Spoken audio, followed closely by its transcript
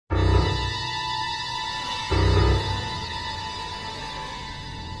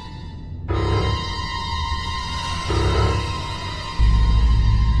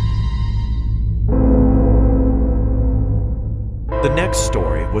next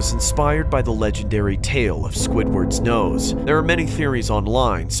story was inspired by the legendary tale of Squidward's nose. There are many theories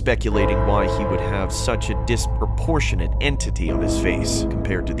online speculating why he would have such a disproportionate entity on his face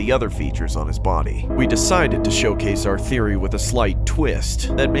compared to the other features on his body. We decided to showcase our theory with a slight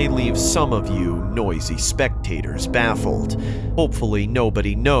twist that may leave some of you noisy spectators baffled. Hopefully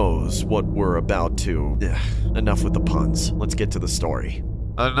nobody knows what we're about to... Enough with the puns. Let's get to the story.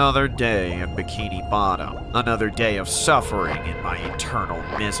 Another day in Bikini Bottom. Another day of suffering in my eternal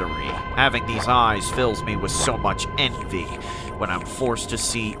misery. Having these eyes fills me with so much envy when I'm forced to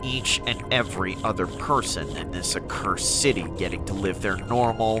see each and every other person in this accursed city getting to live their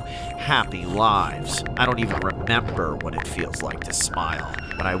normal, happy lives. I don't even remember what it feels like to smile,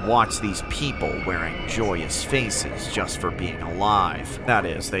 but I watch these people wearing joyous faces just for being alive. That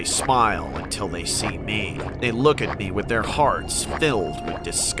is, they smile until they see me. They look at me with their hearts filled with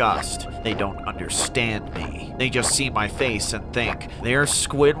disgust. They don't understand me. They just see my face and think, there's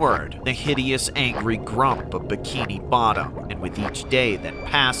Squidward, the hideous, angry grump of Bikini Bottom. And with each day that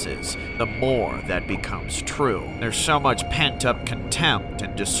passes, the more that becomes true. There's so much pent-up contempt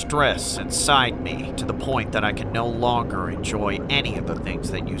and distress inside me, to the point that I can no longer enjoy any of the things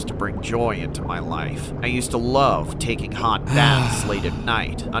that used to bring joy into my life. I used to love taking hot baths late at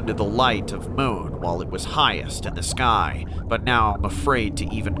night, under the light of moon while it was highest in the sky, but now I'm afraid to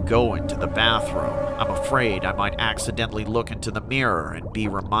even go into the bathroom. I'm afraid I might accidentally look into the mirror and be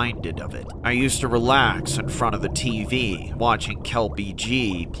reminded of it. I used to relax in front of the TV, watching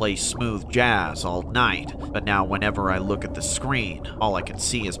COMPILATIon play smooth jazz all night, but now whenever I look at the screen, all I can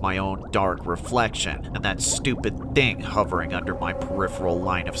see is my own dark reflection and that stupid thing hovering under my peripheral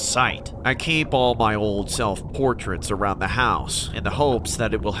line of sight. I keep all my old self-portraits around the house in the hopes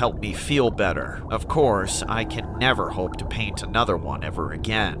that it will help me feel better. Of course, I can never hope to paint another one ever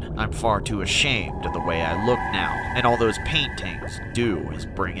again. I'm far too ashamed of the way I look now, and all those paintings do is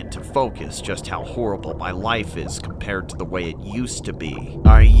bring into focus just how horrible my life is compared to the way it used to be.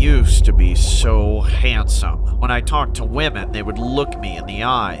 I used to be so handsome. When I talked to women, they would look me in the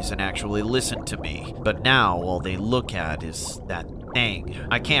eyes and actually listen to me, but now all they look at is that thing.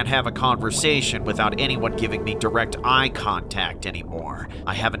 I can't have a conversation without anyone giving me direct eye contact anymore.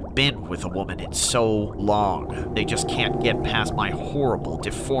 I haven't been with a woman in so long. They just can't get past my horrible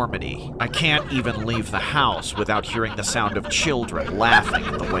deformity. I can't even leave the house without hearing the sound of children laughing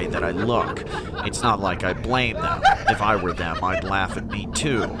at the way that I look. It's not like I blame them. If I were them, I'd laugh at me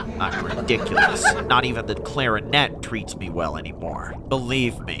too. I'm ridiculous. Not even the clarinet treats me well anymore.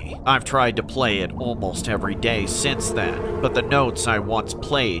 Believe me, I've tried to play it almost every day since then, but the notes I once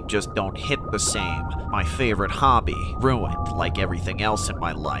played just don't hit the same. My favorite hobby, ruined like everything else in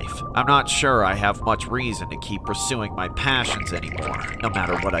my life. I'm not sure I have much reason to keep pursuing my passions anymore. No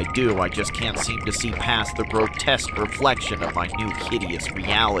matter what I do, I just can't seem to see past the grotesque reflection of my new hideous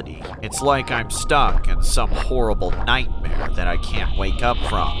reality. It's like I'm stuck in some horrible nightmare that I can't wake up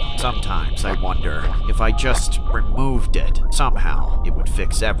from. Sometimes I wonder if I just removed it, somehow it would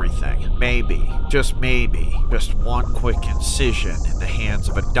fix everything. Maybe, just one quick incision in the hands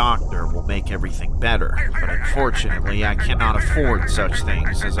of a doctor will make everything better. But unfortunately, I cannot afford such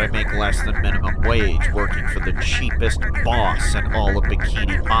things, as I make less than minimum wage working for the cheapest boss in all of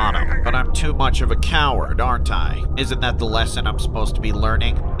Bikini Bottom. But I'm too much of a coward, aren't I? Isn't that the lesson I'm supposed to be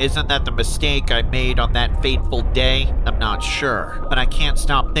learning? Isn't that the mistake I made on that fateful day? I'm not sure, but I can't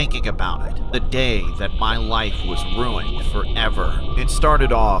stop thinking about it. The day that my life was ruined forever. It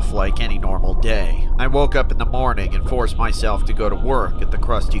started off like any normal day. I woke up in the morning and forced myself to go to work at the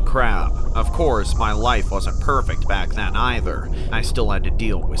Krusty Krab. Of course, my life wasn't perfect back then either. I still had to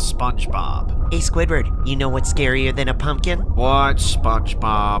deal with SpongeBob. Hey Squidward, you know what's scarier than a pumpkin? What,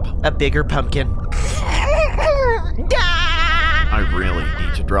 SpongeBob? A bigger pumpkin. I really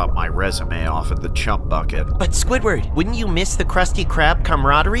need to drop my resume off at the chump bucket. But Squidward, wouldn't you miss the Krusty Krab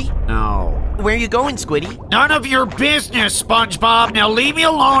camaraderie? No. Where are you going, Squiddy? None of your business, SpongeBob. Now leave me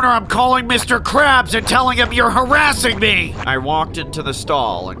alone or I'm calling Mr. Krabs and telling him you're harassing me. I walked into the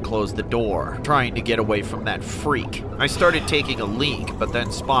stall and closed the door, trying to get away from that freak. I started taking a leak, but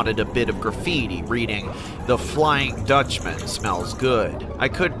then spotted a bit of graffiti reading, "The Flying Dutchman smells good." I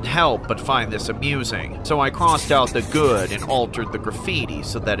couldn't help but find this amusing, so I crossed out the good and altered the graffiti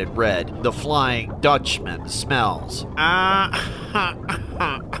so that it read, "The Flying Dutchman smells."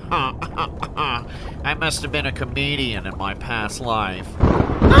 I must have been a comedian in my past life.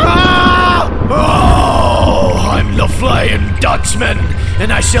 Oh, I'm the Flying Dutchman,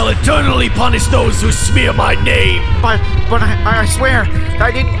 and I shall eternally punish those who smear my name. But I swear,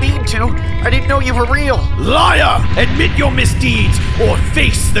 I didn't mean to. I didn't know you were real. Liar! Admit your misdeeds or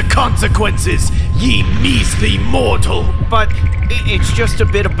face the consequences. ye measly mortal. But it's just a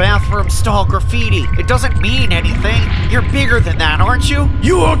bit of bathroom stall graffiti. It doesn't mean anything. You're bigger than that, aren't you?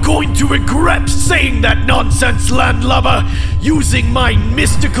 You are going to regret saying that nonsense, landlubber. Using my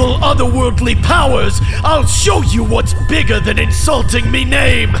mystical otherworldly powers, I'll show you what's bigger than insulting me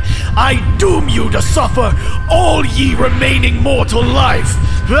name. I doom you to suffer all ye remaining mortal life.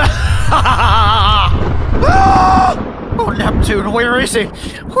 Oh, Neptune, where is it?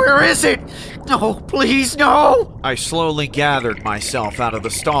 Where is it? No, please, no! I slowly gathered myself out of the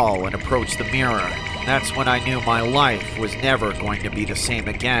stall and approached the mirror. That's when I knew my life was never going to be the same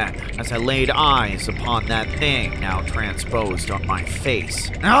again, as I laid eyes upon that thing now transposed on my face.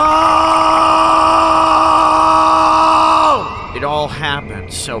 No! It all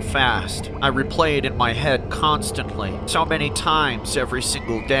happened so fast. I replayed in my head constantly, so many times every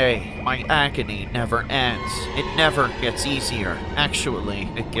single day. My agony never ends. It never gets easier. Actually,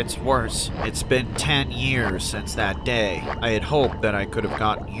 it gets worse. It's been 10 years since that day. I had hoped that I could have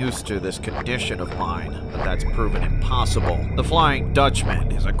gotten used to this condition of mine, but that's proven impossible. The Flying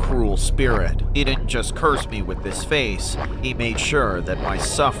Dutchman is a cruel spirit. He didn't just curse me with this face, he made sure that my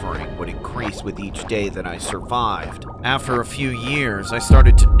suffering would increase with each day that I survived. After a few years, I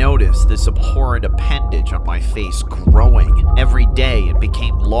started to notice this abhorrent appendage on my face growing. Every day it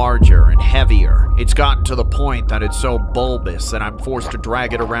became larger and heavier. It's gotten to the point that it's so bulbous that I'm forced to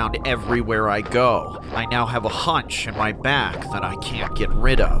drag it around everywhere I go. I now have a hunch in my back that I can't get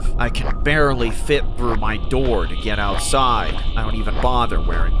rid of. I can barely fit through my door to get outside. I don't even bother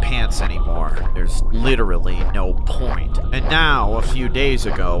wearing pants anymore. There's literally no point. And now, a few days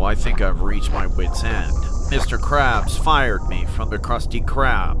ago, I think I've reached my wit's end. Mr. Krabs fired me from the Krusty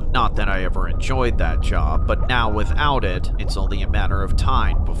Krab. Not that I ever enjoyed that job, but now without it, it's only a matter of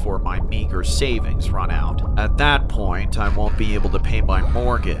time before my meager savings run out. At that point, I won't be able to pay my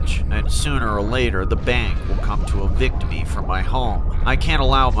mortgage, and sooner or later the bank will come to evict me from my home. I can't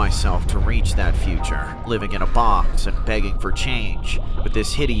allow myself to reach that future, living in a box and begging for change. With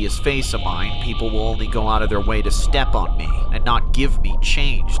this hideous face of mine, people will only go out of their way to step on me and not give me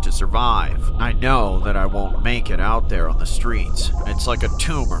change to survive. I know that I won't make it out there on the streets. It's like a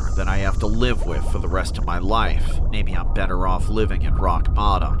tumor that I have to live with for the rest of my life. Maybe I'm better off living at rock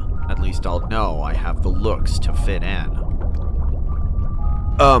bottom. At least I'll know I have the looks to fit in.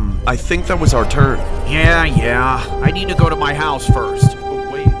 I think that was our turn. Yeah. I need to go to my house first. Oh,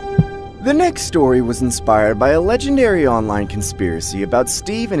 wait. The next story was inspired by a legendary online conspiracy about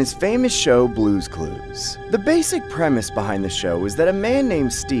Steve and his famous show Blue's Clues. The basic premise behind the show is that a man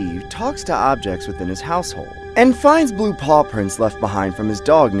named Steve talks to objects within his household and finds blue paw prints left behind from his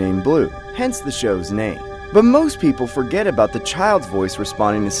dog named Blue, hence the show's name. But most people forget about the child's voice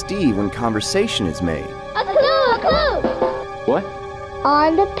responding to Steve when conversation is made. A clue! What?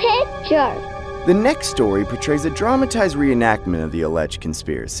 On the picture. The next story portrays a dramatized reenactment of the alleged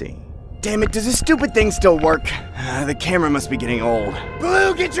conspiracy. Damn it, does this stupid thing still work? The camera must be getting old.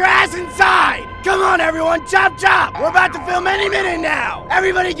 Blue, get your ass inside! Come on, everyone, chop chop! We're about to film any minute now!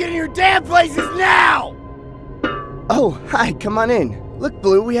 Everybody get in your damn places now! Oh, hi, come on in. Look,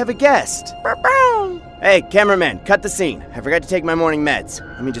 Blue, we have a guest. Hey, cameraman, cut the scene. I forgot to take my morning meds.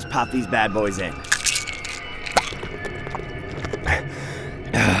 Let me just pop these bad boys in.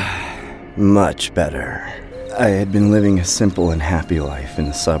 Much better. I had been living a simple and happy life in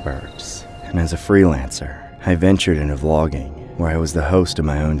the suburbs, and as a freelancer, I ventured into vlogging, where I was the host of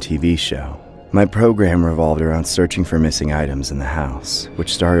my own TV show. My program revolved around searching for missing items in the house,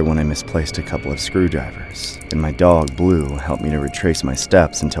 which started when I misplaced a couple of screwdrivers, and my dog Blue helped me to retrace my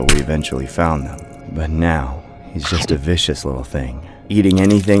steps until we eventually found them. But now, he's just a vicious little thing, eating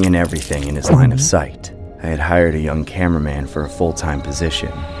anything and everything in his line of sight. I had hired a young cameraman for a full-time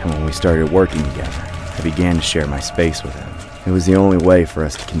position, and when we started working together, I began to share my space with him. It was the only way for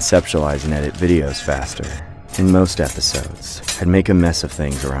us to conceptualize and edit videos faster. In most episodes, I'd make a mess of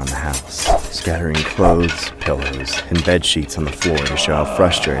things around the house, scattering clothes, pillows, and bed sheets on the floor to show how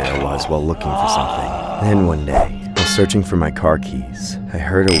frustrated I was while looking for something. Then one day, while searching for my car keys, I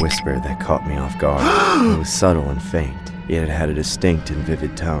heard a whisper that caught me off guard. It was subtle and faint, yet it had a distinct and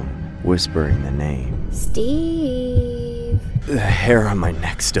vivid tone, whispering the name. Steve. The hair on my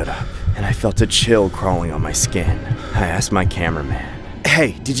neck stood up, and I felt a chill crawling on my skin. I asked my cameraman,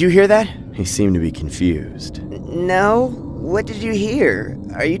 "Hey, did you hear that?" He seemed to be confused. "No, what did you hear?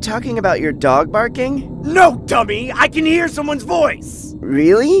 Are you talking about your dog barking?" "No, dummy! I can hear someone's voice!"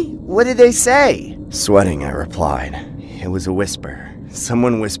 "Really? What did they say?" Sweating, I replied. It was a whisper.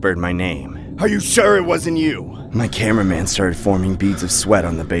 Someone whispered my name. "Are you sure it wasn't you?" My cameraman started forming beads of sweat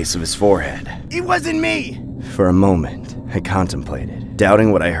on the base of his forehead. "It wasn't me!" For a moment, I contemplated,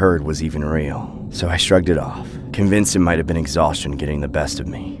 doubting what I heard was even real. So I shrugged it off, convinced it might have been exhaustion getting the best of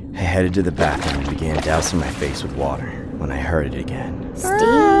me. I headed to the bathroom and began dousing my face with water when I heard it again.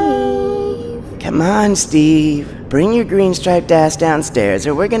 Steve. Come on, Steve. Bring your green striped ass downstairs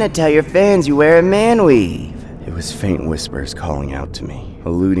or we're gonna tell your fans you wear a man weave. It was faint whispers calling out to me,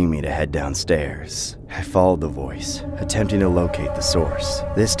 eluding me to head downstairs. I followed the voice, attempting to locate the source.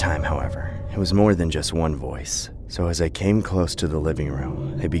 This time, however, it was more than just one voice. So as I came close to the living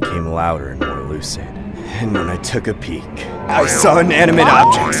room, it became louder and more lucid. And when I took a peek, I saw inanimate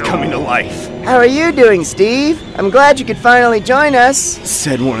objects coming to life. How are you doing, Steve? I'm glad you could finally join us,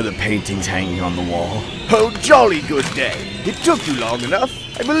 said one of the paintings hanging on the wall. Oh, jolly good day. It took you long enough.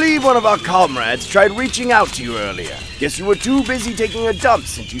 I believe one of our comrades tried reaching out to you earlier. Guess you were too busy taking a dump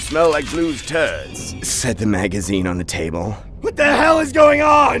since you smell like Blue's turds, said the magazine on the table. What the hell is going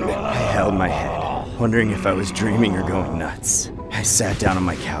on? I held my head, wondering if I was dreaming or going nuts. I sat down on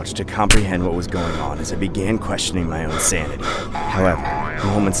my couch to comprehend what was going on as I began questioning my own sanity. However,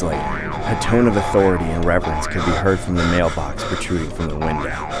 moments later, a tone of authority and reverence could be heard from the mailbox protruding from the window,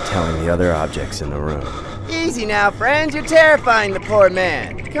 telling the other objects in the room. Easy now, friends. You're terrifying the poor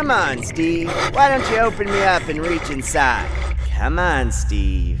man. Come on, Steve. Why don't you open me up and reach inside? Come on,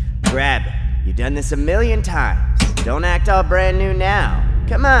 Steve. Grab it. You've done this a million times. Don't act all brand new now.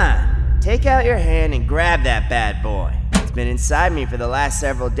 Come on. Take out your hand and grab that bad boy. It's been inside me for the last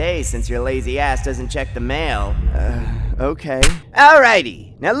several days since your lazy ass doesn't check the mail. Okay.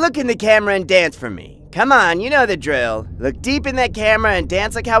 Alrighty. Now look in the camera and dance for me. Come on, you know the drill. Look deep in that camera and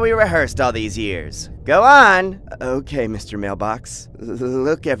dance like how we rehearsed all these years. Go on. Okay, Mr. Mailbox.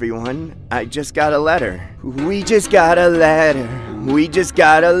 Look, everyone. I just got a letter. We just got a letter. We just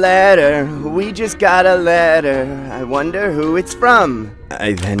got a letter. We just got a letter. I wonder who it's from.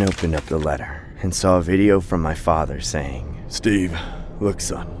 I then opened up the letter and saw a video from my father saying, Steve, look,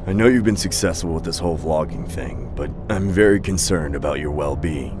 son, I know you've been successful with this whole vlogging thing, but I'm very concerned about your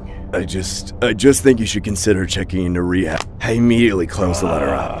well-being. I just think you should consider checking into rehab. I immediately closed the letter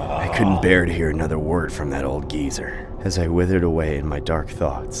up. I couldn't bear to hear another word from that old geezer. As I withered away in my dark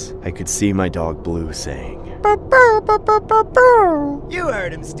thoughts, I could see my dog Blue saying, You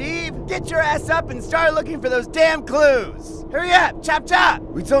heard him, Steve. Get your ass up and start looking for those damn clues. Hurry up, chop chop.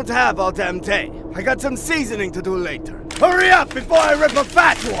 We don't have all damn day. I got some seasoning to do later. Hurry up before I rip a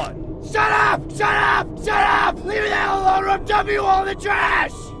fat one. Shut up! Shut up! Shut up! Leave me the hell alone or I'm dumping you all in the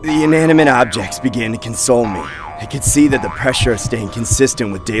trash! The inanimate objects began to console me. I could see that the pressure of staying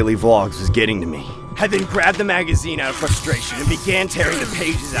consistent with daily vlogs was getting to me. I then grabbed the magazine out of frustration and began tearing the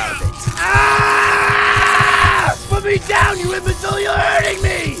pages out of it. Ah! Put me down, you imbecile! You're hurting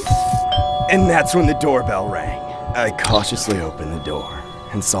me! And that's when the doorbell rang. I cautiously opened the door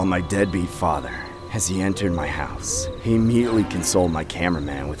and saw my deadbeat father. As he entered my house, he immediately consoled my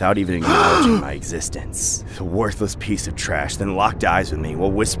cameraman without even acknowledging my existence. The worthless piece of trash then locked eyes with me while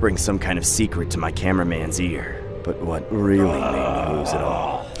whispering some kind of secret to my cameraman's ear. But what really made me lose it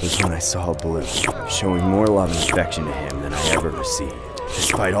all was when I saw Blue, showing more love and affection to him than I ever received,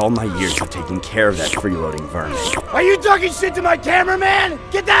 despite all my years of taking care of that freeloading vermin. Are you talking shit to my cameraman?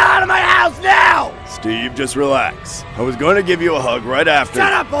 Get the hell out of my house now! Steve, just relax. I was going to give you a hug right after—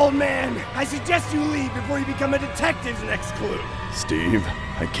 Shut up, old man! I suggest you leave before you become a detective's next clue. Steve,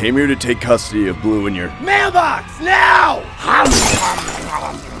 I came here to take custody of Blue and your— Mailbox, now!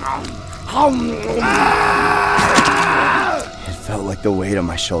 It felt like the weight on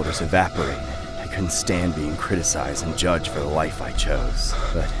my shoulders evaporated. I couldn't stand being criticized and judged for the life I chose.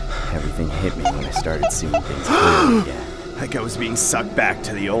 But everything hit me when I started seeing things clearly again. Like I was being sucked back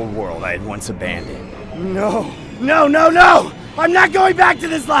to the old world I had once abandoned. No! No, no, no! I'm not going back to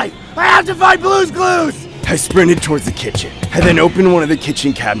this life! I have to find Blue's clues! I sprinted towards the kitchen. I then opened one of the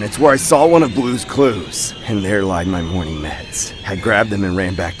kitchen cabinets where I saw one of Blue's clues. And there lied my morning meds. I grabbed them and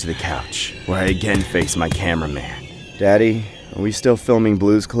ran back to the couch, where I again faced my cameraman. Daddy, are we still filming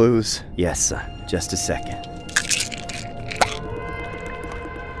Blue's Clues? Yes, son. Just a second.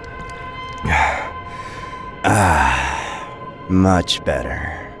 Much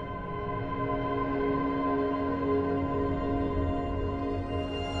better.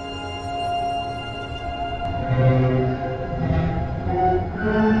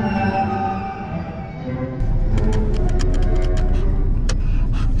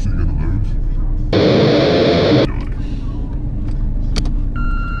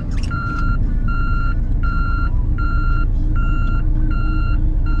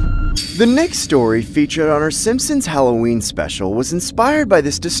 The next story featured on our Simpsons Halloween special was inspired by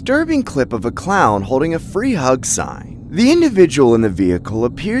this disturbing clip of a clown holding a free hug sign. The individual in the vehicle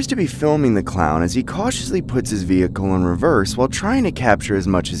appears to be filming the clown as he cautiously puts his vehicle in reverse while trying to capture as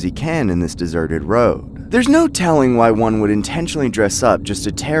much as he can in this deserted road. There's no telling why one would intentionally dress up just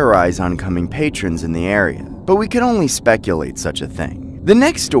to terrorize oncoming patrons in the area, but we can only speculate such a thing. The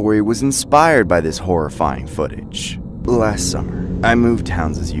next story was inspired by this horrifying footage. Last summer, I moved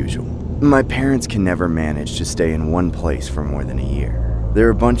towns as usual. My parents can never manage to stay in one place for more than a year.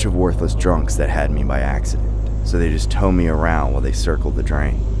 They're a bunch of worthless drunks that had me by accident, so they just tow me around while they circle the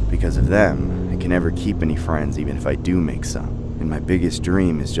drain. Because of them, I can never keep any friends even if I do make some, and my biggest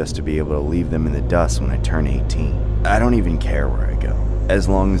dream is just to be able to leave them in the dust when I turn 18. I don't even care where I go, as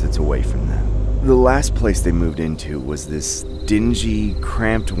long as it's away from them. The last place they moved into was this dingy,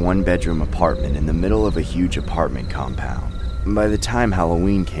 cramped one-bedroom apartment in the middle of a huge apartment compound. By the time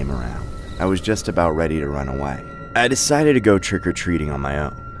Halloween came around, I was just about ready to run away. I decided to go trick-or-treating on my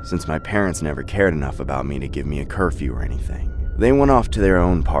own, since my parents never cared enough about me to give me a curfew or anything. They went off to their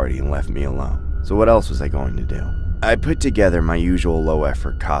own party and left me alone, so what else was I going to do? I put together my usual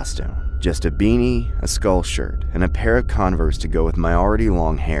low-effort costume, just a beanie, a skull shirt, and a pair of Converse to go with my already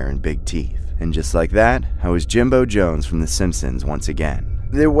long hair and big teeth. And just like that, I was Jimbo Jones from The Simpsons once again.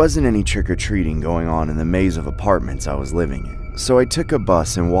 There wasn't any trick-or-treating going on in the maze of apartments I was living in, so I took a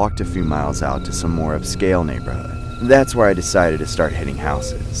bus and walked a few miles out to some more upscale neighborhood. That's where I decided to start hitting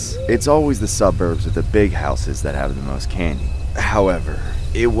houses. It's always the suburbs with the big houses that have the most candy. However,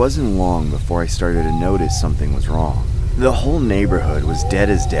 it wasn't long before I started to notice something was wrong. The whole neighborhood was dead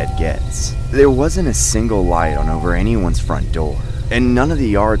as dead gets. There wasn't a single light on over anyone's front door, and none of the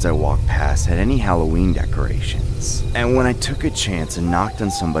yards I walked past had any Halloween decorations. And when I took a chance and knocked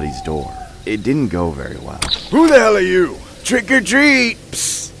on somebody's door, it didn't go very well. Who the hell are you? Trick or treat!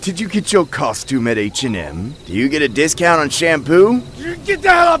 Psst. Did you get your costume at H&M? Do you get a discount on shampoo? Get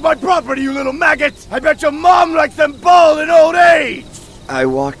the hell off my property, you little maggot! I bet your mom likes them bald in old age! I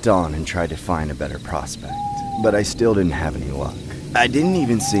walked on and tried to find a better prospect, but I still didn't have any luck. I didn't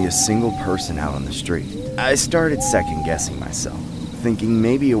even see a single person out on the street. I started second-guessing myself, thinking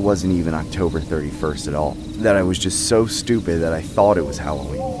maybe it wasn't even October 31st at all, that I was just so stupid that I thought it was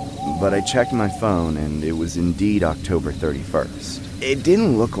Halloween. But I checked my phone and it was indeed October 31st. It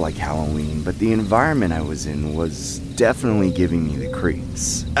didn't look like Halloween, but the environment I was in was definitely giving me the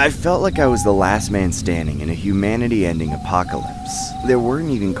creeps. I felt like I was the last man standing in a humanity-ending apocalypse. There weren't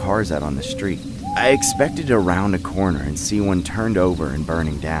even cars out on the street. I expected to round a corner and see one turned over and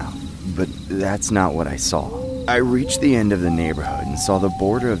burning down, but that's not what I saw. I reached the end of the neighborhood and saw the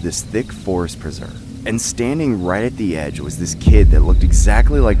border of this thick forest preserve, and standing right at the edge was this kid that looked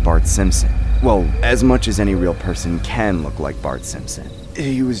exactly like Bart Simpson. Well, as much as any real person can look like Bart Simpson.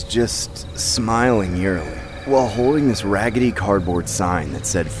 He was just smiling eerily, while holding this raggedy cardboard sign that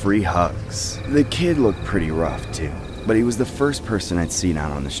said free hugs. The kid looked pretty rough too, but he was the first person I'd seen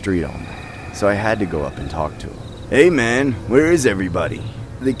out on the street all night, so I had to go up and talk to him. Hey man, where is everybody?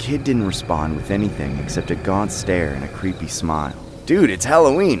 The kid didn't respond with anything except a gaunt stare and a creepy smile. Dude, it's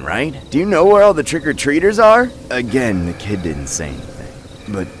Halloween, right? Do you know where all the trick-or-treaters are? Again, the kid didn't say anything.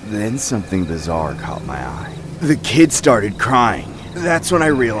 But then something bizarre caught my eye. The kid started crying. That's when I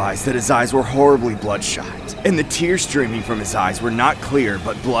realized that his eyes were horribly bloodshot, and the tears streaming from his eyes were not clear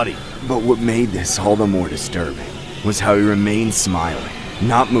but bloody. But what made this all the more disturbing was how he remained smiling,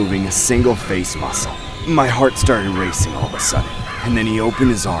 not moving a single face muscle. My heart started racing all of a sudden, and then he opened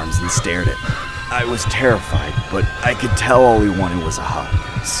his arms and stared at me. I was terrified, but I could tell all he wanted was a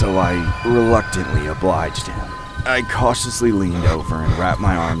hug, so I reluctantly obliged him. I cautiously leaned over and wrapped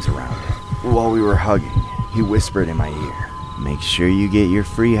my arms around him. While we were hugging, he whispered in my ear, "Make sure you get your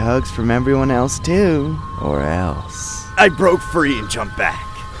free hugs from everyone else too, or else." I broke free and jumped back.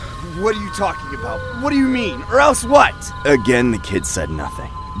 What are you talking about? What do you mean? Or else what? Again, the kid said nothing,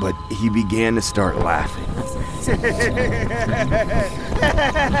 but he began to start laughing.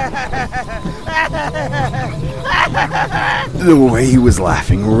 The way he was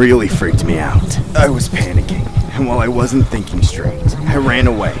laughing really freaked me out. I was panicking, and while I wasn't thinking straight, I ran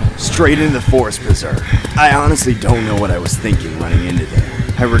away, straight into the forest preserve. I honestly don't know what I was thinking running into there.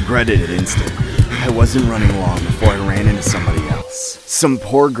 I regretted it instantly. I wasn't running long before I ran into somebody else. Some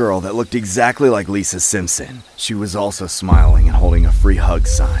poor girl that looked exactly like Lisa Simpson. She was also smiling and holding a free hug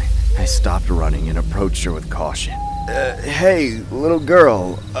sign. I stopped running and approached her with caution. Hey, little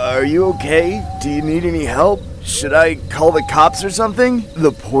girl, are you okay? Do you need any help? Should I call the cops or something?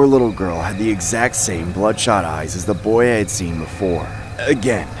 The poor little girl had the exact same bloodshot eyes as the boy I had seen before.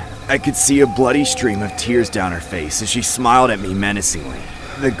 Again, I could see a bloody stream of tears down her face as she smiled at me menacingly.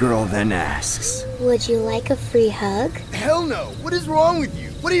 The girl then asks, Would you like a free hug? Hell no, what is wrong with you?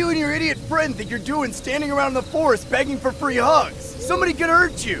 What do you and your idiot friend think you're doing standing around in the forest begging for free hugs? Somebody could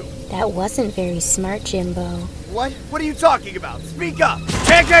hurt you. That wasn't very smart, Jimbo. What? What are you talking about? Speak up.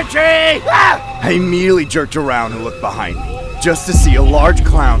 Trick-or-treat! Ah! I immediately jerked around and looked behind me, just to see a large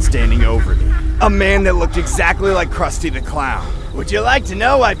clown standing over me. A man that looked exactly like Krusty the Clown. Would you like to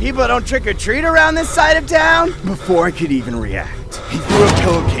know why people don't trick-or-treat around this side of town? Before I could even react, he threw a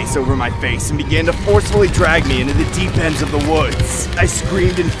pillowcase over my face and began to forcefully drag me into the deep ends of the woods. I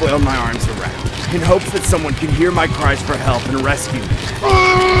screamed and flailed my arms around, in hopes that someone could hear my cries for help and rescue me.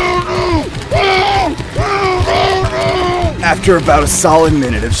 After about a solid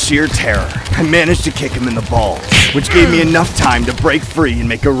minute of sheer terror, I managed to kick him in the balls, which gave me enough time to break free and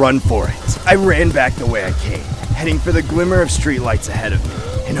make a run for it. I ran back the way I came, heading for the glimmer of streetlights ahead of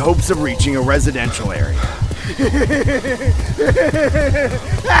me, in hopes of reaching a residential area.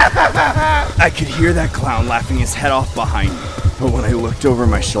 I could hear that clown laughing his head off behind me, but when I looked over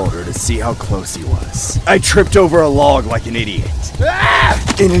my shoulder to see how close he was, I tripped over a log like an idiot.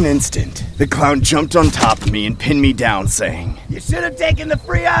 In an instant, the clown jumped on top of me and pinned me down, saying, "You should have taken the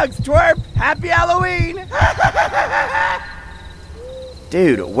free hugs, twerp! Happy Halloween!"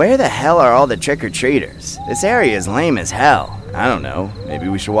 Dude, where the hell are all the trick-or-treaters? This area is lame as hell. I don't know, maybe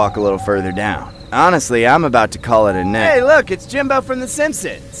we should walk a little further down. Honestly, I'm about to call it a night. Hey, look, it's Jimbo from The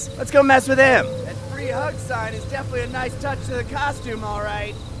Simpsons. Let's go mess with him. That free hug sign is definitely a nice touch to the costume, all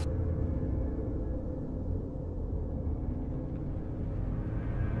right.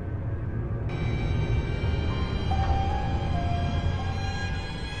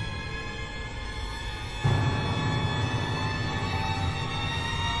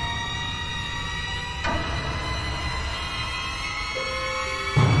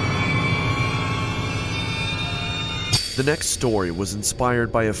 The next story was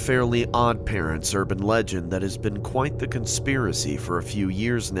inspired by a fairly odd parents urban legend that has been quite the conspiracy for a few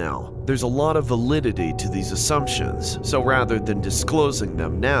years now. There's a lot of validity to these assumptions, so rather than disclosing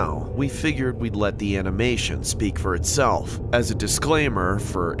them now, we figured we'd let the animation speak for itself. As a disclaimer,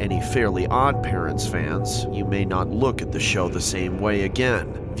 for any Fairly Odd Parents fans, you may not look at the show the same way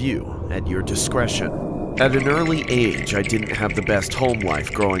again. View at your discretion. At an early age, I didn't have the best home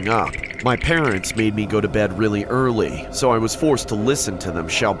life growing up. My parents made me go to bed really early, so I was forced to listen to them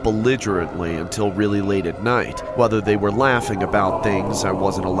shout belligerently until really late at night, whether they were laughing about things I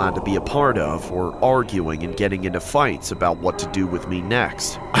wasn't allowed to be a part of, or arguing and getting into fights about what to do with me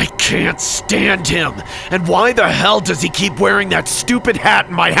next. I can't stand him! And why the hell does he keep wearing that stupid hat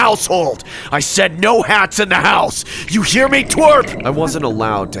in my household? I said no hats in the house! You hear me, twerp? I wasn't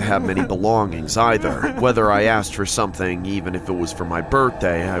allowed to have many belongings either. Whether I asked for something, even if it was for my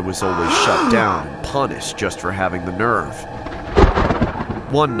birthday, I was always shut down and punished just for having the nerve.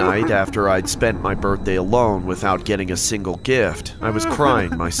 One night, after I'd spent my birthday alone without getting a single gift, I was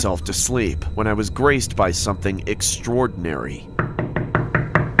crying myself to sleep when I was graced by something extraordinary.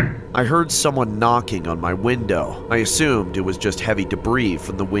 I heard someone knocking on my window. I assumed it was just heavy debris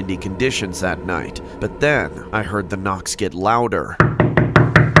from the windy conditions that night, but then I heard the knocks get louder.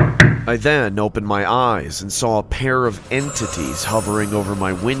 I then opened my eyes and saw a pair of entities hovering over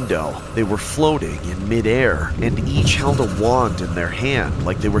my window. They were floating in midair, and each held a wand in their hand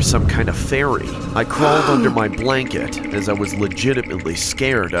like they were some kind of fairy. I crawled under my blanket as I was legitimately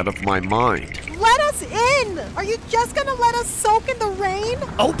scared out of my mind. Let us in! Are you just gonna let us soak in the rain?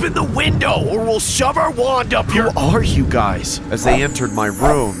 Open the window or we'll shove our wand up your— Who are you guys? As they entered my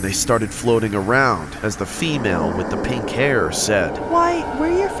room, they started floating around, as the female with the pink hair said, Why,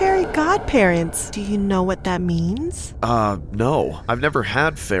 we're your fairy godparents. Do you know what that means? No. I've never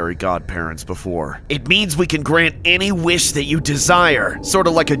had fairy godparents before. It means we can grant any wish that you desire, sort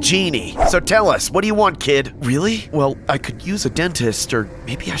of like a genie. So tell us, what do you want, kid? Really? Well, I could use a dentist, or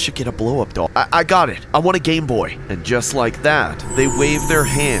maybe I should get a blow-up doll. I got it. I want a Game Boy. And just like that, they waved their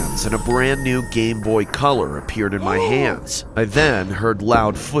hands and a brand new Game Boy Color appeared in my hands. I then heard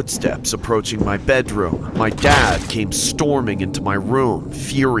loud footsteps approaching my bedroom. My dad came storming into my room,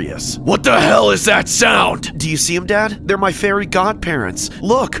 furious. What the hell is that sound? Do you see them, Dad? They're my fairy godparents.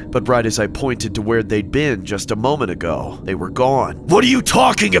 Look! But right as I pointed to where they'd been just a moment ago, they were gone. What are you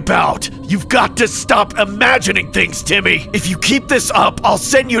talking about? You've got to stop imagining things, Timmy. If you keep this up, I'll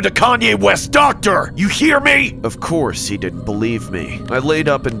send you to Kanye West's doctor. You hear me? Of course he didn't believe me. I laid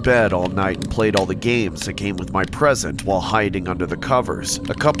up in bed all night and played all the games that came with my present while hiding under the covers.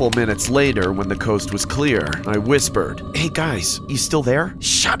 A couple minutes later, when the coast was clear, I whispered, "Hey guys, you still there?"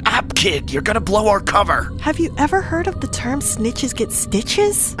 Shut up, kid. You're gonna blow our cover. Have you ever heard of the term snitches get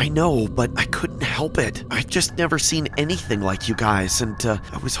stitches? I know, but I couldn't help it. I've just never seen anything like you guys, and I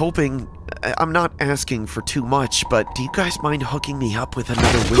was hoping I'm not asking for too much, but do you guys mind hooking me up with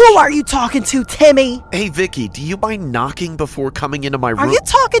another witch? Who are you talking to, Timmy? Hey, Vicky, do you mind knocking before coming into my room? Are you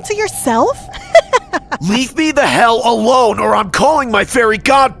talking to yourself? Leave me the hell alone, or I'm calling my fairy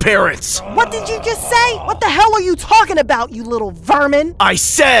godparents! What did you just say? What the hell are you talking about, you little vermin? I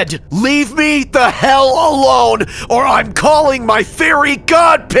said, leave me the hell alone, or I'm calling my fairy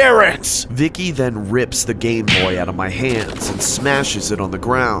godparents! Vicky then rips the Game Boy out of my hands and smashes it on the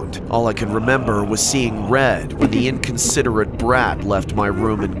ground. All I can remember was seeing red when the inconsiderate brat left my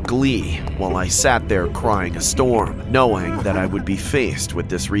room in glee, while I sat there crying a storm, knowing that I would be faced with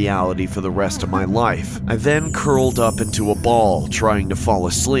this reality for the rest of my life. I then curled up into a ball, trying to fall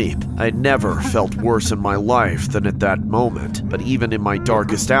asleep. I'd never felt worse in my life than at that moment, but even in my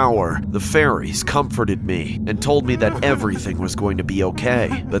darkest hour, the fairies comforted me and told me that everything was going to be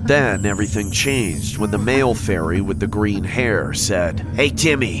okay. But then everything changed when the male fairy with the green hair said, "Hey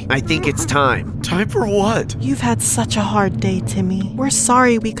Timmy, I think it's time." Time for what? You've had such a hard day, Timmy. We're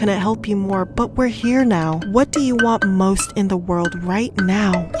sorry we couldn't help you more, but we're here now. What do you want most in the world right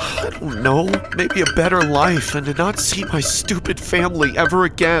now? I don't know. Maybe a better life and to not see my stupid family ever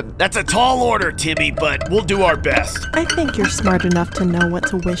again. That's a tall order, Timmy, but we'll do our best. I think you're smart enough to know what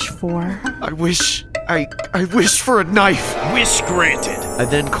to wish for. I wish for a knife. Wish granted. I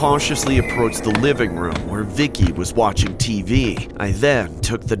then cautiously approached the living room where Vicky was watching TV. I then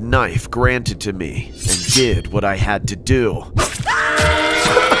took the knife granted to me and did what I had to do.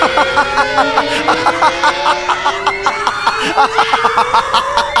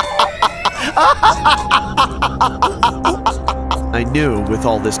 I knew with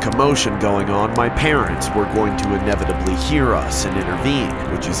all this commotion going on, my parents were going to inevitably hear us and intervene,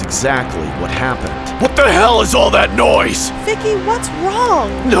 which is exactly what happened. What the hell is all that noise? Vicky, what's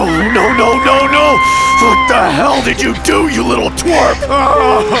wrong? No! What the hell did you do, you little twerp?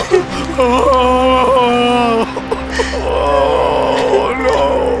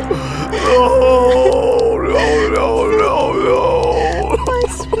 No. My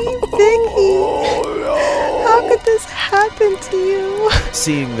sweet Vicky. How could this happen to you?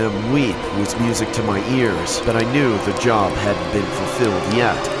 Seeing them weep was music to my ears, but I knew the job hadn't been fulfilled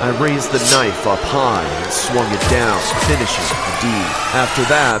yet. I raised the knife up high and swung it down, finishing the deed. After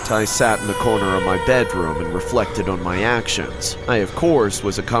that, I sat in the corner of my bedroom and reflected on my actions. I, of course,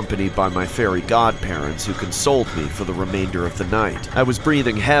 was accompanied by my fairy godparents who consoled me for the remainder of the night. I was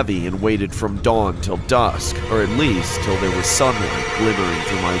breathing heavy and waited from dawn till dusk, or at least till there was sunlight glimmering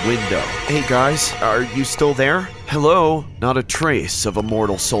through my window. Hey guys, are you still there? Hello? Not a trace of a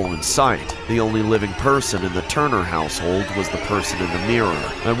mortal soul in sight. The only living person in the Turner household was the person in the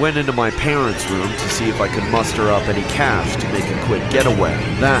mirror. I went into my parents' room to see if I could muster up any cash to make a quick getaway.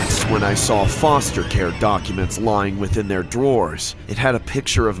 That's when I saw foster care documents lying within their drawers. It had a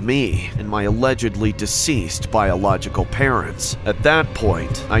picture of me and my allegedly deceased biological parents. At that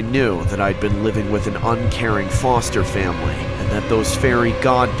point, I knew that I'd been living with an uncaring foster family, and that those fairy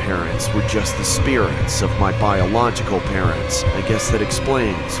godparents were just the spirits of my biological parents. I guess that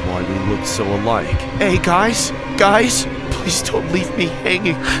explains why we looked so alike. Hey guys, please don't leave me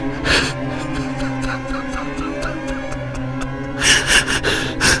hanging.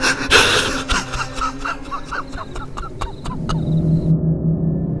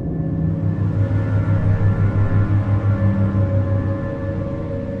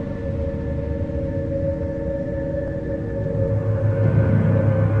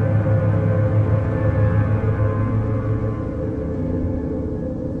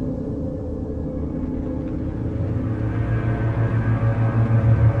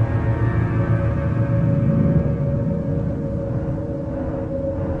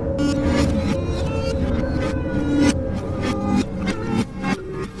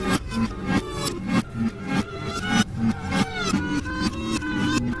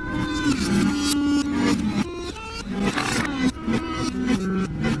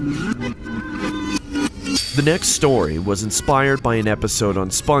 The next story was inspired by an episode on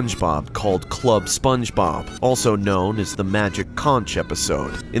SpongeBob called Club SpongeBob, also known as the Magic Conch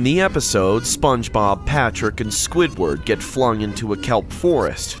episode. In the episode, SpongeBob, Patrick, and Squidward get flung into a kelp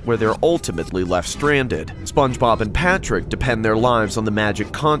forest, where they're ultimately left stranded. SpongeBob and Patrick depend their lives on the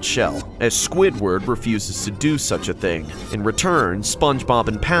magic conch shell, as Squidward refuses to do such a thing. In return, SpongeBob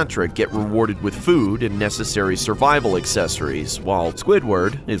and Patrick get rewarded with food and necessary survival accessories, while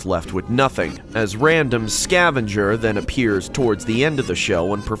Squidward is left with nothing. As random Scavenger then appears towards the end of the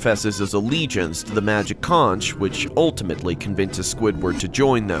show and professes his allegiance to the magic conch, which ultimately convinces Squidward to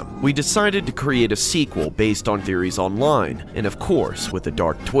join them. We decided to create a sequel based on theories online, and of course with a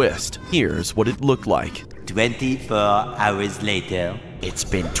dark twist. Here's what it looked like. 24 hours later. It's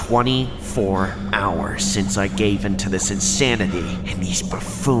been 24 hours since I gave into this insanity, and these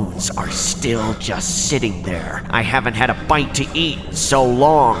buffoons are still just sitting there. I haven't had a bite to eat in so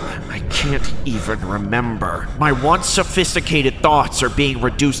long, I can't even remember. My once sophisticated thoughts are being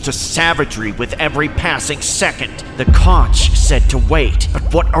reduced to savagery with every passing second. The conch said to wait,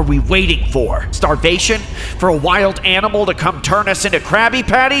 but what are we waiting for? Starvation? For a wild animal to come turn us into Krabby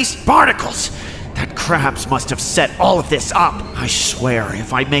Patties? Barnacles! That crabs must have set all of this up. I swear,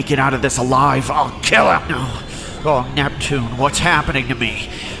 if I make it out of this alive, I'll kill him. No. Oh, Neptune, what's happening to me?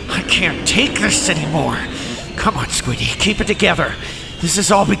 I can't take this anymore. Come on, Squiddy, keep it together. This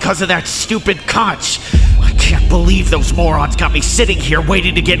is all because of that stupid conch. I can't believe those morons got me sitting here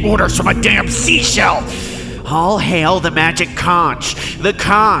waiting to get orders from a damn seashell. All hail the magic conch. The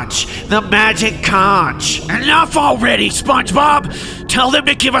conch. The magic conch. Enough already, SpongeBob! Tell them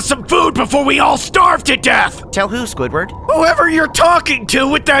to give us some food before we all starve to death! Tell who, Squidward? Whoever you're talking to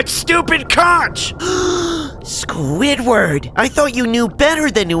with that stupid conch! Squidward! I thought you knew better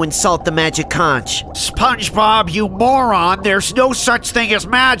than to insult the magic conch. SpongeBob, you moron! There's no such thing as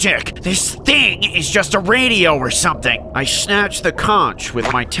magic! This thing is just a radio or something! I snatched the conch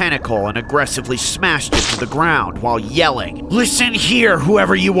with my tentacle and aggressively smashed it to the ground while yelling. Listen here,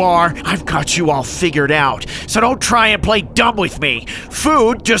 whoever you are! I've got you all figured out, so don't try and play dumb with me!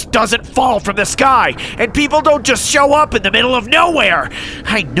 Food just doesn't fall from the sky, and people don't just show up in the middle of nowhere!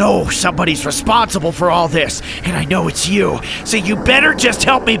 I know somebody's responsible for all this, and I know it's you, so you better just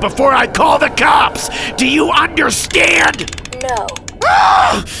help me before I call the cops! Do you understand? No.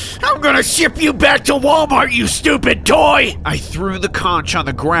 I'm gonna ship you back to Walmart, you stupid toy! I threw the conch on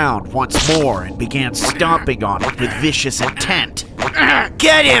the ground once more and began stomping on it with vicious intent.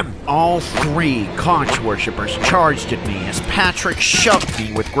 Get him! All three conch worshippers charged at me as Patrick shoved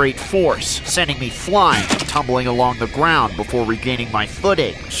me with great force, sending me flying and tumbling along the ground before regaining my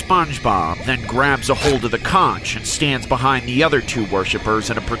footing. SpongeBob then grabs a hold of the conch and stands behind the other two worshippers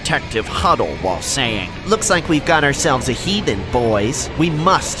in a protective huddle while saying, Looks like we've got ourselves a heathen, boys. We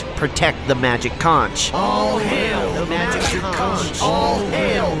must protect the magic conch. All hail the magic conch! All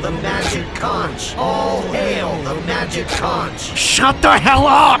hail the magic conch! All hail the magic conch! Shut the hell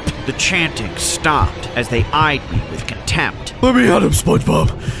up! The chanting stopped as they eyed me with contempt. Let me at him, SpongeBob.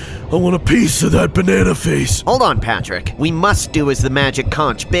 I want a piece of that banana face. Hold on, Patrick. We must do as the magic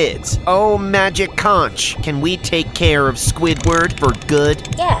conch bids. Oh, magic conch, can we take care of Squidward for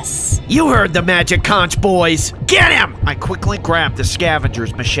good? Yes. You heard the magic conch, boys! Get him! I quickly grabbed the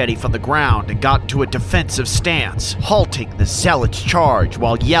scavenger's machete from the ground and got into a defensive stance, halting the zealot's charge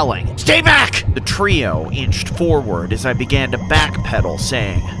while yelling, Stay back! The trio inched forward as I began to backpedal,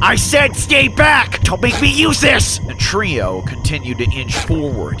 saying, I said stay back! Don't make me use this! The trio continued to inch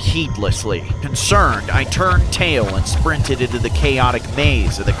forward heedlessly. Concerned, I turned tail and sprinted into the chaotic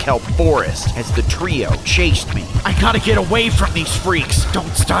maze of the kelp forest as the trio chased me. I gotta get away from these freaks.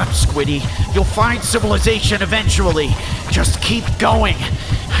 Don't stop, Squiddy. You'll find civilization eventually. Just keep going.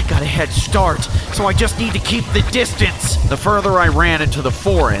 I got a head start, so I just need to keep the distance. The further I ran into the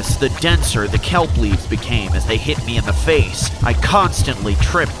forest, the denser the kelp leaves became as they hit me in the face. I constantly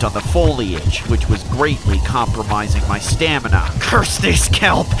tripped on the foliage, which was greatly compromising my stamina. Curse this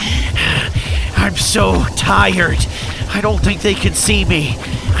kelp! I'm so tired. I don't think they can see me.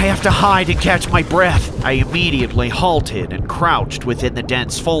 I have to hide and catch my breath. I immediately halted and crouched within the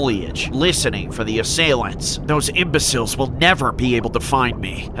dense foliage, listening for the assailants. Those imbeciles will never be able to find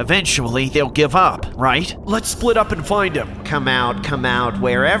me. Eventually, they'll give up, right? Let's split up and find them. Come out,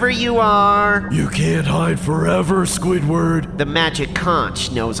 wherever you are. You can't hide forever, Squidward. The magic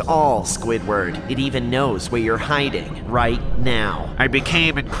conch knows all, Squidward. It even knows where you're hiding right now. I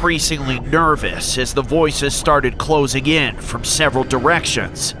became increasingly nervous as the voices started closing in from several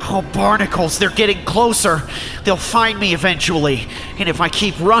directions. Oh, barnacles, they're getting closer. They'll find me eventually. And if I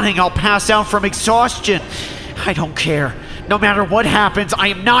keep running, I'll pass out from exhaustion. I don't care. No matter what happens, I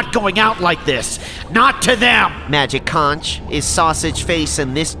am not going out like this. Not to them. Magic conch, is Sausage Face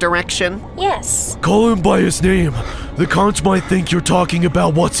in this direction? Yes. Call him by his name. The conch might think you're talking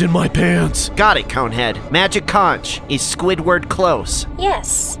about what's in my pants. Got it, Conehead. Magic conch, is Squidward close?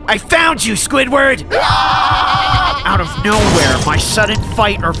 Yes. I found you, Squidward! Out of nowhere, my sudden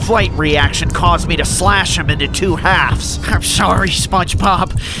fight or flight reaction caused me to slash him into two halves. I'm sorry,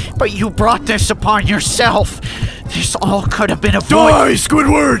 SpongeBob, but you brought this upon yourself. This all could have been avoided. Die,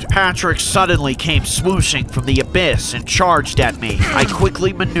 Squidward! Patrick suddenly came swooshing from the abyss and charged at me. I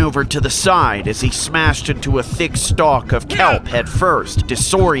quickly maneuvered to the side as he smashed into a thick stalk of kelp head first,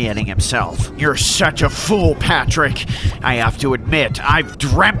 disorienting himself. You're such a fool, Patrick. I have to admit, I've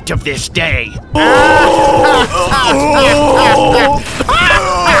dreamt of this day.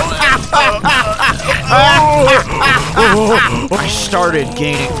 I started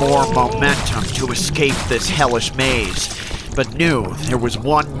gaining more momentum to escape this hellish maze, but knew there was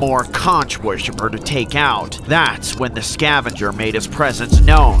one more conch worshiper to take out. That's when the scavenger made his presence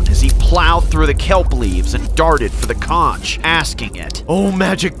known as he plowed through the kelp leaves and darted for the conch, asking it, Oh,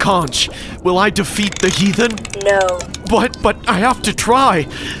 magic conch, will I defeat the heathen? No. But I have to try.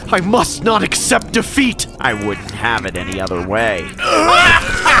 I must not accept defeat. I wouldn't have it any other way.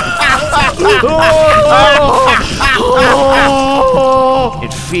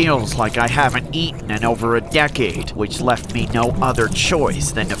 It feels like I haven't eaten in over a decade, which left me no other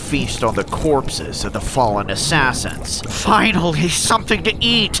choice than to feast on the corpses of the fallen assassins. Finally, something to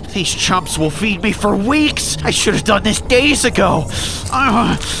eat! These chumps will feed me for weeks! I should have done this days ago!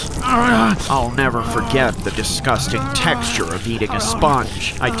 I'll never forget the disgusting texture of eating a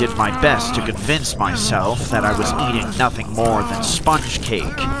sponge. I did my best to convince myself that I was eating nothing more than sponge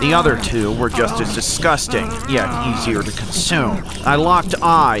cake. The other two were just as disgusting, yet easier to consume. I locked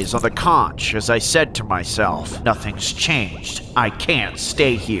eyes on the conch as I said to myself, nothing's changed. I can't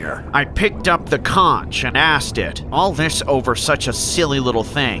stay here. I picked up the conch and asked it, all this over such a silly little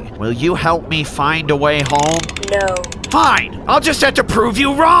thing. Will you help me find a way home? No. Fine, I'll just have to prove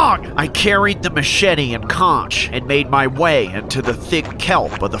you wrong! I carried the machete and conch and made my way into the thick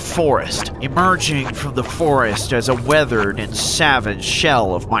kelp of the forest. Emerging from the forest as a weathered and savage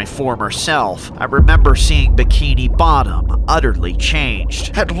shell of my former self, I remember seeing Bikini Bottom utterly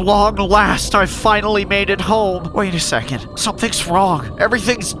changed. At long last, I finally made it home. Wait a second, something's wrong.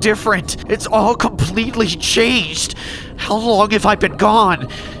 Everything's different. It's all completely changed. How long have I been gone?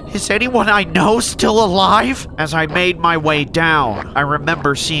 Is anyone I know still alive? As I made my way down, I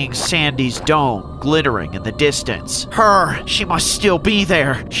remember seeing Sandy's dome glittering in the distance. She must still be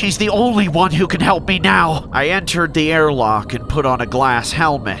there. She's the only one who can help me now. I entered the airlock and put on a glass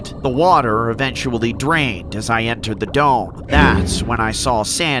helmet. The water eventually drained as I entered the dome. That's when I saw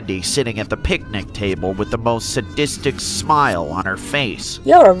Sandy sitting at the picnic table with the most sadistic smile on her face.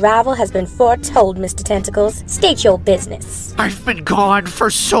 Your arrival has been foretold, Mr. Tentacles. State your business. I've been gone for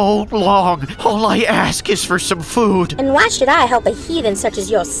so long. All I ask is for some food. And why should I help a heathen such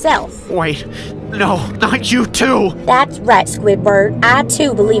as yourself? Wait, no, not you too. That's right, Squidward. I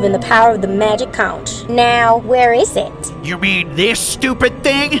too believe in the power of the magic conch. Now, where is it? You mean this stupid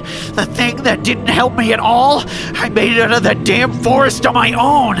thing? The thing that didn't help me at all? I made it out of the damn forest on my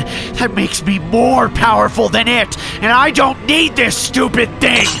own. That makes me more powerful than it, and I don't need this stupid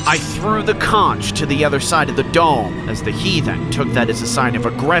thing. I threw the conch to the other side of the dome as the heathen took that as a sign of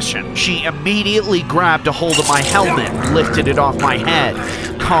aggression. She immediately grabbed a hold of my helmet and lifted it off my head,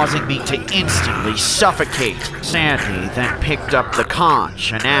 causing me to instantly suffocate. Sandy then picked up the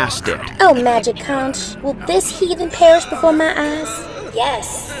conch and asked it, Oh, magic conch, will this heathen perish before my eyes?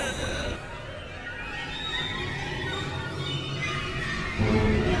 Yes.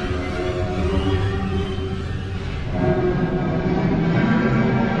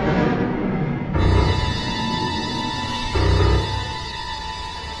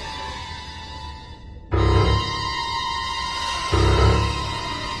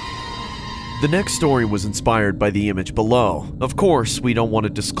 The next story was inspired by the image below. Of course, we don't want to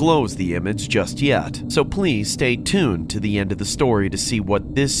disclose the image just yet, so please stay tuned to the end of the story to see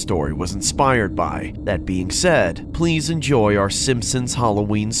what this story was inspired by. That being said, please enjoy our Simpsons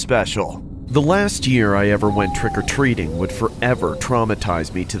Halloween special. The last year I ever went trick-or-treating would forever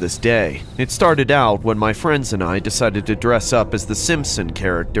traumatize me to this day. It started out when my friends and I decided to dress up as the Simpson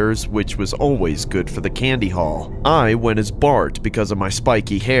characters, which was always good for the candy haul. I went as Bart because of my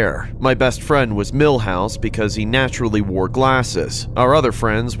spiky hair. My best friend was Milhouse because he naturally wore glasses. Our other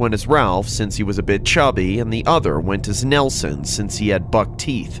friends went as Ralph since he was a bit chubby, and the other went as Nelson since he had buck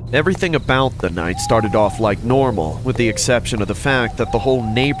teeth. Everything about the night started off like normal, with the exception of the fact that the whole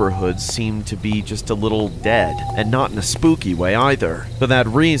neighborhood seemed to be just a little dead, and not in a spooky way either. For that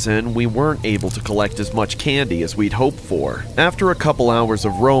reason, we weren't able to collect as much candy as we'd hoped for. After a couple hours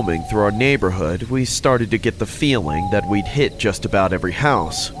of roaming through our neighborhood, we started to get the feeling that we'd hit just about every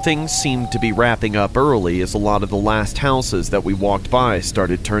house. Things seemed to be wrapping up early as a lot of the last houses that we walked by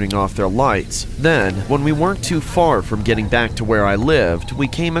started turning off their lights. Then, when we weren't too far from getting back to where I lived, we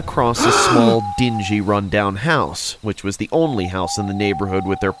came across a small, dingy, rundown house, which was the only house in the neighborhood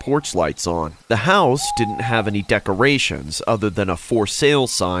with their porch lights on. The house didn't have any decorations other than a for sale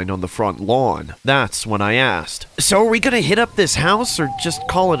sign on the front lawn. That's when I asked, "So are we gonna hit up this house or just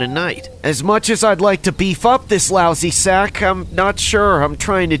call it a night? As much as I'd like to beef up this lousy sack, I'm not sure I'm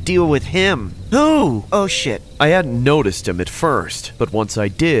trying to deal with him." Who? Oh shit. I hadn't noticed him at first, but once I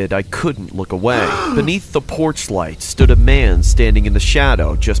did, I couldn't look away. Beneath the porch light stood a man standing in the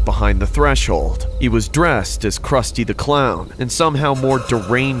shadow just behind the threshold. He was dressed as Krusty the Clown, and somehow more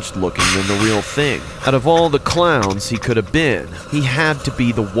deranged looking than the real thing. Out of all the clowns he could have been, he had to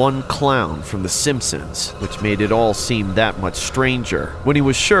be the one clown from The Simpsons, which made it all seem that much stranger. When he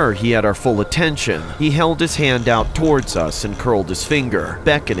was sure he had our full attention, he held his hand out towards us and curled his finger,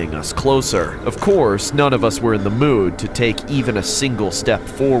 beckoning us closer. Of course, none of us were in the mood to take even a single step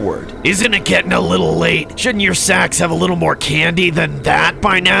forward. Isn't it getting a little late? Shouldn't your sacks have a little more candy than that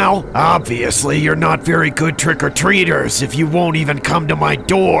by now? Obviously, you're not very good trick-or-treaters if you won't even come to my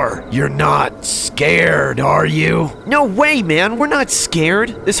door. You're not scared, are you? No way, man. We're not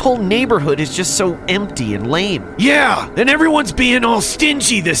scared. This whole neighborhood is just so empty and lame. Yeah, and everyone's being all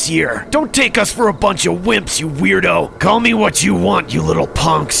stingy this year. Don't take us for a bunch of wimps, you weirdo. Call me what you want, you little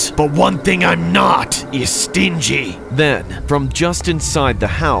punks. But one thing I'm not is stingy. Then, from just inside the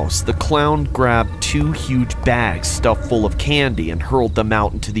house, the clown grabbed 2 huge bags stuffed full of candy and hurled them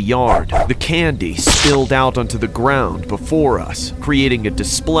out into the yard. The candy spilled out onto the ground before us, creating a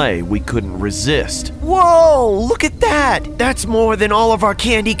display we couldn't resist. Whoa, look at that. That's more than all of our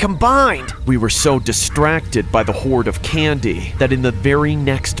candy combined. We were so distracted by the horde of candy that in the very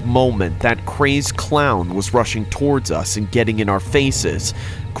next moment, that crazed clown was rushing towards us and getting in our faces,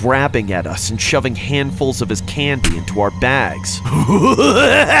 grabbing at us and shoving handfuls of his candy into our bags.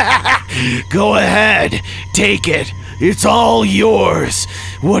 Go ahead, take it. It's all yours.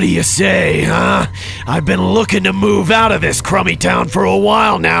 What do you say, huh? I've been looking to move out of this crummy town for a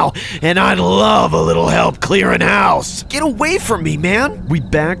while now, and I'd love a little help clearing house. Get away from me, man. We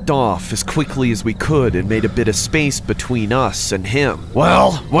backed off as quickly as we could and made a bit of space between us and him.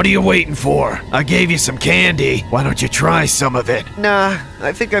 Well, what are you waiting for? I gave you some candy. Why don't you try some of it? Nah,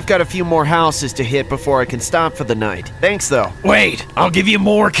 I think I've got a few more houses to hit before I can stop for the night. Thanks, though. Wait, I'll give you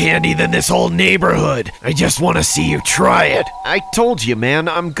more candy than this whole neighborhood. I just want to see you try it. I told you, man,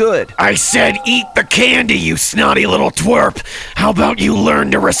 I'm good. I said eat the candy, you snotty little twerp. How about you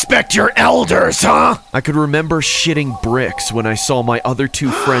learn to respect your elders, huh? I could remember shitting bricks when I saw my other 2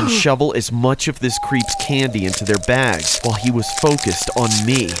 friends shovel as much of this creep's candy into their bags while he was focused on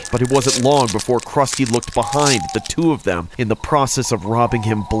me. But it wasn't long before Krusty looked behind at the 2 of them in the process of robbing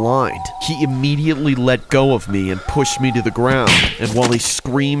him blind. He immediately let go of me and pushed me to the ground, and while he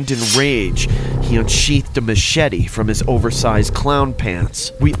screamed in rage, he unsheathed a machete from his oversized clown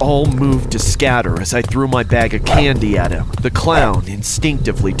pants. We all moved to scatter as I threw my bag of candy at him. The clown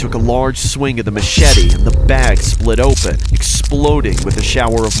instinctively took a large swing of the machete and the bag split open, exploding with a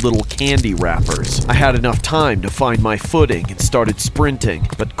shower of little candy wrappers. I had enough time to find my footing and started sprinting,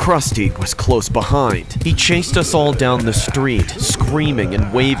 but Krusty was close behind. He chased us all down the street, screaming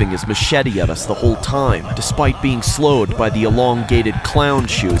and waving his machete at us the whole time, despite being slowed by the elongated clown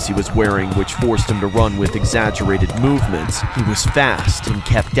shoes he was wearing, which forced him to run with exaggerated movements. He was fast and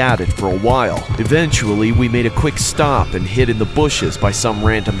kept at it for a while. Eventually, we made a quick stop and hid in the bushes by some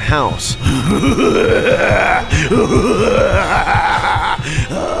random house.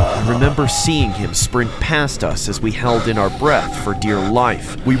 I remember seeing him sprint past us as we held in our breath for dear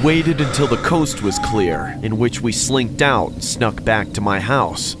life. We waited until the coast was clear, in which we slinked out and snuck back to my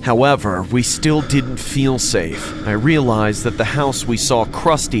house. However, we still didn't feel safe. I realized that the house we saw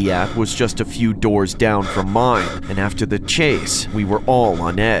Krusty at was just a few doors down from mine, and after the chase, we were all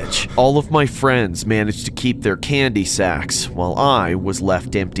on edge. All of my friends managed to keep their candy sacks, while I was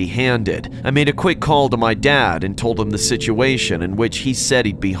left empty-handed. I made a quick call to my dad and told him the situation, in which he said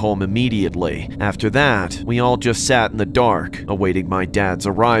he'd be home immediately. After that, we all just sat in the dark, awaiting my dad's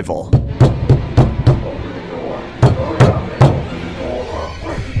arrival.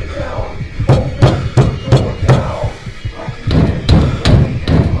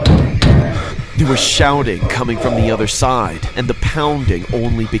 There was shouting coming from the other side, and the pounding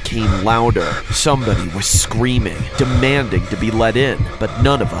only became louder. Somebody was screaming, demanding to be let in, but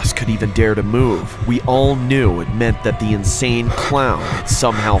none of us could even dare to move. We all knew it meant that the insane clown had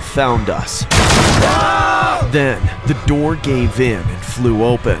somehow found us. Then, the door gave in and flew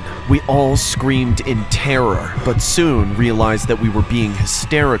open. We all screamed in terror, but soon realized that we were being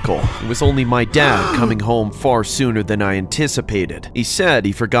hysterical. It was only my dad coming home far sooner than I anticipated. He said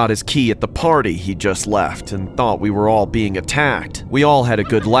he forgot his key at the party he just left and thought we were all being attacked. We all had a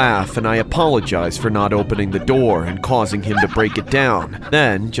good laugh, and I apologized for not opening the door and causing him to break it down.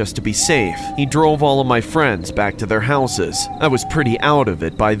 Then, just to be safe, he drove all of my friends back to their houses. I was pretty out of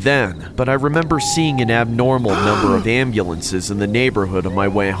it by then, but I remember seeing an abnormal number of ambulances in the neighborhood on my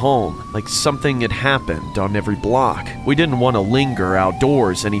way home, like something had happened on every block. We didn't want to linger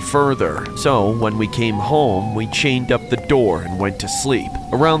outdoors any further, so when we came home, we chained up the door and went to sleep.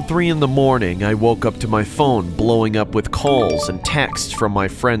 Around 3 in the morning, I woke up to my phone blowing up with calls and texts from my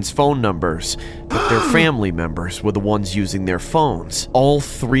friends' phone numbers, but their family members were the ones using their phones. All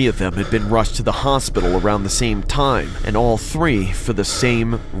 3 of them had been rushed to the hospital around the same time, and all 3 for the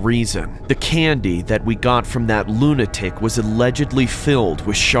same reason. The candy that we got from that lunatic was allegedly filled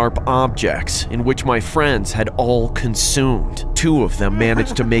with sharp objects, in which my friends had all consumed. 2 of them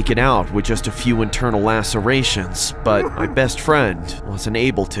managed to make it out with just a few internal lacerations, but my best friend wasn't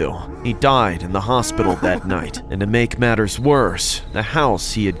able to. He died in the hospital that night, and to make matters worse, the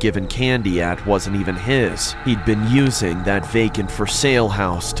house he had given candy at wasn't even his. He'd been using that vacant for sale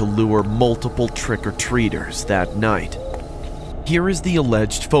house to lure multiple trick-or-treaters that night. Here is the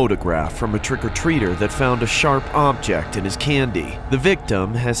alleged photograph from a trick-or-treater that found a sharp object in his candy. The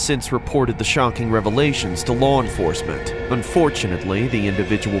victim has since reported the shocking revelations to law enforcement. Unfortunately, the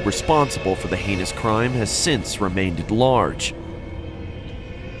individual responsible for the heinous crime has since remained at large.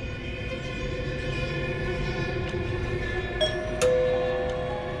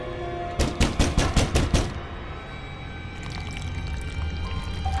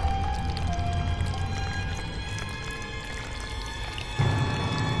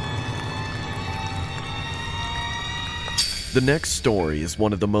 The next story is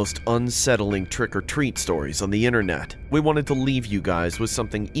one of the most unsettling trick-or-treat stories on the internet. We wanted to leave you guys with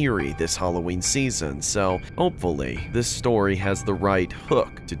something eerie this Halloween season, so hopefully this story has the right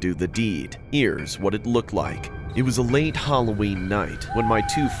hook to do the deed. Here's what it looked like. It was a late Halloween night when my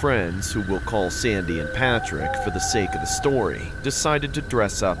 2 friends, who we'll call Sandy and Patrick for the sake of the story, decided to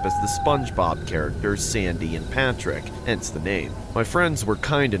dress up as the SpongeBob characters Sandy and Patrick, hence the name. My friends were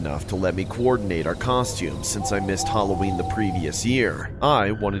kind enough to let me coordinate our costumes since I missed Halloween the previous year.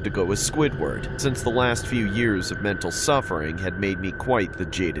 I wanted to go as Squidward, since the last few years of mental suffering had made me quite the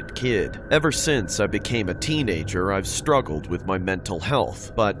jaded kid. Ever since I became a teenager, I've struggled with my mental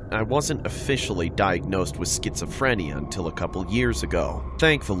health, but I wasn't officially diagnosed with schizophrenia until a couple years ago.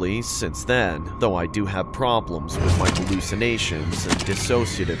 Thankfully, since then, though I do have problems with my hallucinations and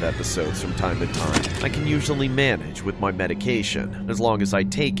dissociative episodes from time to time, I can usually manage with my medication, as long as I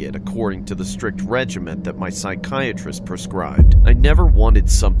take it according to the strict regimen that my psychiatrist prescribed. I never wanted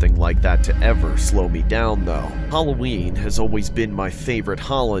something like that to ever slow me down, though. Halloween has always been my favorite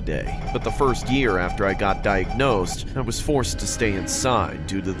holiday, but the first year after I got diagnosed, I was forced to stay inside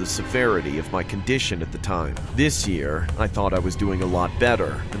due to the severity of my condition at the time. This year, I thought I was doing a lot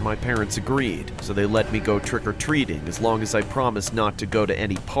better, and my parents agreed, so they let me go trick-or-treating as long as I promised not to go to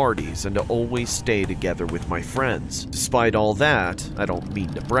any parties and to always stay together with my friends. Despite all that, I don't mean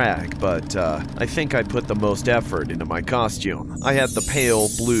to brag, but I think I put the most effort into my costume. I had the pale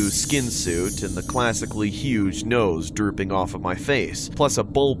blue skin suit and the classically huge nose drooping off of my face, plus a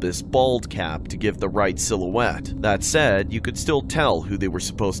bulbous bald cap to give the right silhouette. That said, you could still tell who they were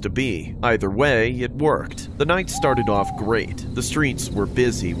supposed to be. Either way, it worked. The night started off great. The streets were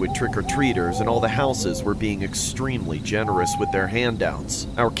busy with trick-or-treaters and all the houses were being extremely generous with their handouts.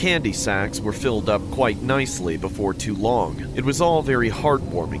 Our candy sacks were filled up quite nicely before too long. It was all very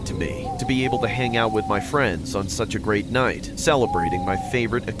heartwarming to me to be able to hang out with my friends on such a great night, celebrating my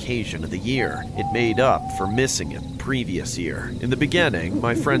favorite occasion of the year. It made up for missing it the previous year. In the beginning,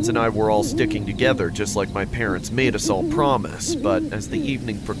 my friends and I were all sticking together just like my parents made us all promise, but as the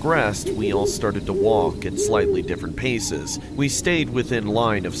evening progressed, we all started to walk at slightly different paces. We stayed within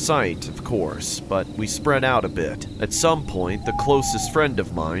line of sight, of course, but we spread out a bit. At some point, the closest friend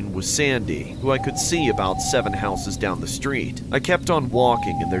of mine was Sandy, who I could see about 7 houses down the street. I kept on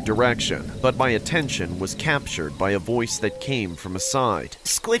walking in their direction, but my attention was captured by a voice that came from aside.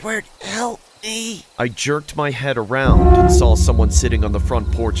 Squidward, help me. I jerked my head around and saw someone sitting on the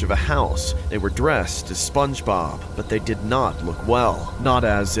front porch of a house. They were dressed as SpongeBob, but they did not look well. Not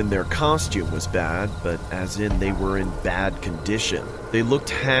as in their costume was bad, but as in they were in bad condition. They looked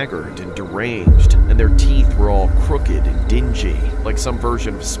haggard and deranged, and their teeth were all crooked and dingy, like some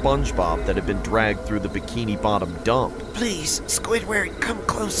version of SpongeBob that had been dragged through the Bikini Bottom dump. Please, Squidward, come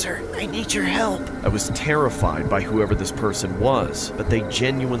closer. I need your help. I was terrified by whoever this person was, but they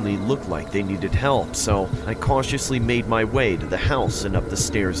genuinely looked like they needed help, so I cautiously made my way to the house and up the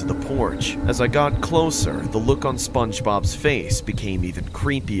stairs of the porch. As I got closer, the look on SpongeBob's face became even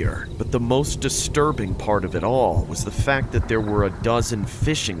creepier, but the most disturbing part of it all was the fact that there were a dozen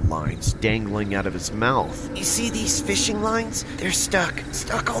fishing lines dangling out of his mouth. You see these fishing lines? They're stuck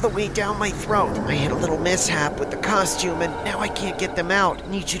all the way down my throat. I had a little mishap with the costume and now I can't get them out.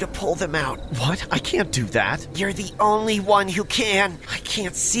 Need you to pull them out. What? I can't do that. You're the only one who can. I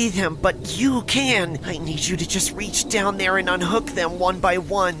can't see them, but you can. I need you to just reach down there and unhook them one by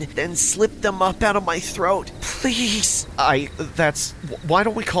one, then slip them up out of my throat. Please. Why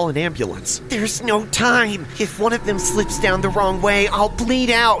don't we call an ambulance? There's no time. If one of them slips down the wrong way, I'll bleed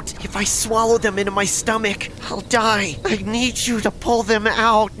out. If I swallow them into my stomach, I'll die. I need you to pull them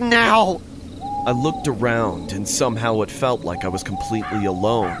out now. I looked around, and somehow it felt like I was completely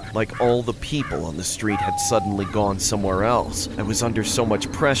alone, like all the people on the street had suddenly gone somewhere else. I was under so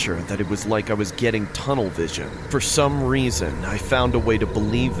much pressure that it was like I was getting tunnel vision. For some reason, I found a way to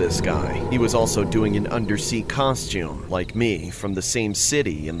believe this guy. He was also doing an undersea costume, like me, from the same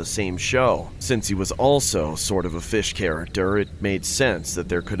city in the same show. Since he was also sort of a fish character, it made sense that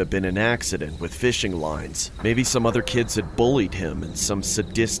there could have been an accident with fishing lines. Maybe some other kids had bullied him in some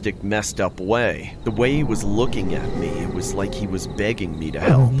sadistic, messed up way. The way he was looking at me, it was like he was begging me to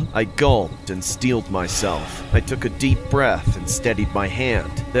help. I gulped and steeled myself. I took a deep breath and steadied my hand,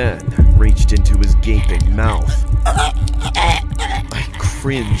 then reached into his gaping mouth. I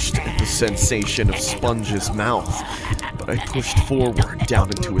cringed at the sensation of Sponge's mouth, but I pushed forward down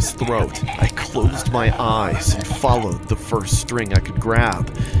into his throat. I closed my eyes and followed the first string I could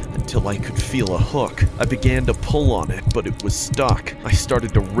grab until I could feel a hook. I began to pull on it, but it was stuck. I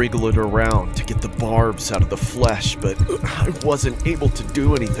started to wriggle it around to get the barbs out of the flesh, but I wasn't able to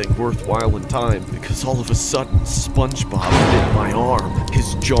do anything worthwhile in time because all of a sudden SpongeBob bit my arm.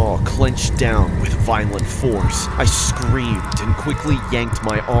 His jaw clenched down with violent force. I screamed and quickly yanked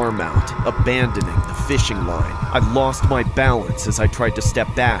my arm out, abandoning the fishing line. I lost my balance as I tried to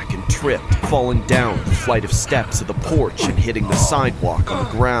step back and tripped, falling down the flight of steps of the porch and hitting the sidewalk on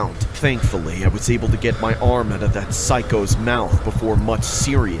the ground. Thankfully, I was able to get my arm out of that psycho's mouth before much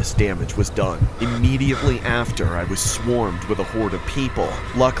serious damage was done. Immediately after, I was swarmed with a horde of people.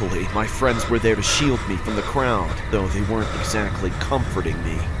 Luckily, my friends were there to shield me from the crowd, though they weren't exactly comforting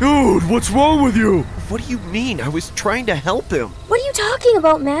me. Dude, what's wrong with you? What do you mean? I was trying to help him. What are you talking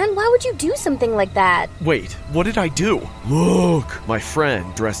about, man? Why would you do something like that? Wait, what did I do? Look. My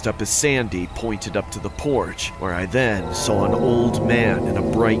friend, dressed up as Sandy, pointed up to the porch, where I then saw an old man in a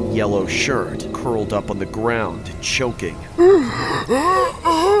bright yellow shirt, curled up on the ground and choking.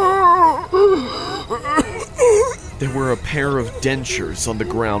 There were a pair of dentures on the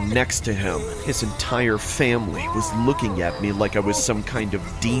ground next to him. His entire family was looking at me like I was some kind of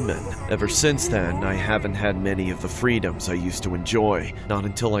demon. Ever since then, I haven't had many of the freedoms I used to enjoy. Not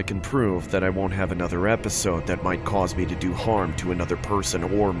until I can prove that I won't have another episode that might cause me to do harm to another person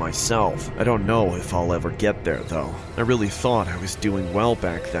or myself. I don't know if I'll ever get there, though. I really thought I was doing well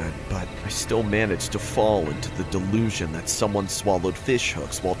back then, but I still managed to fall into the delusion that someone swallowed fish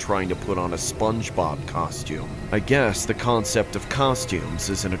hooks while trying to put on a SpongeBob costume. I guess the concept of costumes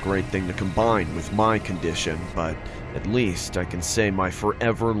isn't a great thing to combine with my condition, but at least I can say my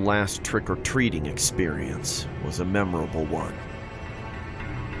forever last trick-or-treating experience was a memorable one.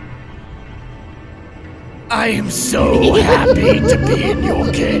 I am so happy to be in your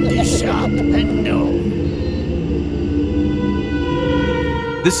candy shop and know.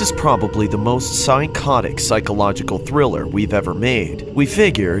 This is probably the most psychotic psychological thriller we've ever made. We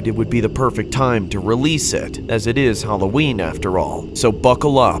figured it would be the perfect time to release it, as it is Halloween after all. So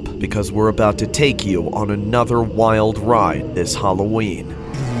buckle up, because we're about to take you on another wild ride this Halloween.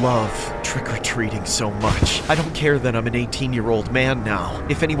 I love trick-or-treating so much. I don't care that I'm an 18-year-old man now.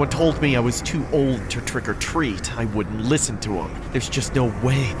 If anyone told me I was too old to trick-or-treat, I wouldn't listen to them. There's just no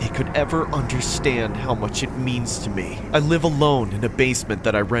way they could ever understand how much it means to me. I live alone in a basement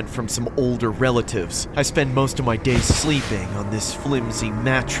that I rent from some older relatives. I spend most of my days sleeping on this flimsy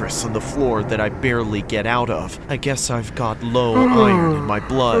mattress on the floor that I barely get out of. I guess I've got low iron in my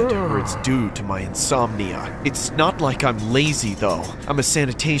blood, or it's due to my insomnia. It's not like I'm lazy though. I'm a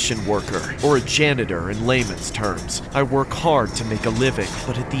sanitation sanitation worker, or a janitor in layman's terms. I work hard to make a living,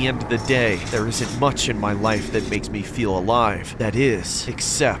 but at the end of the day, there isn't much in my life that makes me feel alive. That is,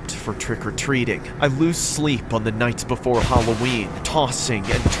 except for trick-or-treating. I lose sleep on the nights before Halloween, tossing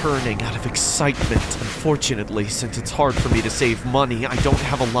and turning out of excitement. Unfortunately, since it's hard for me to save money, I don't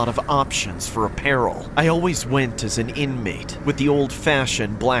have a lot of options for apparel. I always went as an inmate, with the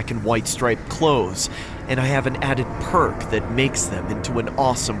old-fashioned black and white striped clothes, and I have an added perk that makes them into an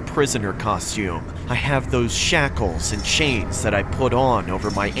awesome prisoner costume. I have those shackles and chains that I put on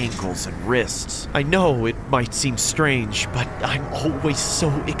over my ankles and wrists. I know it might seem strange, but I'm always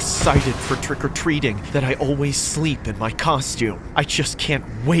so excited for trick-or-treating that I always sleep in my costume. I just can't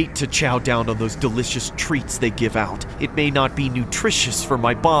wait to chow down on those delicious treats they give out. It may not be nutritious for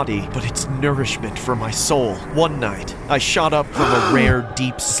my body, but it's nourishment for my soul. One night, I shot up from a rare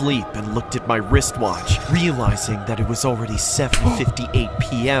deep sleep and looked at my wristwatch, realizing that it was already 7:58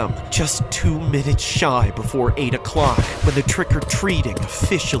 p.m., just 2 minutes shy before 8 o'clock, when the trick-or-treating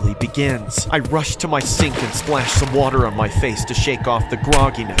officially begins. I rushed to my sink and splashed some water on my face to shake off the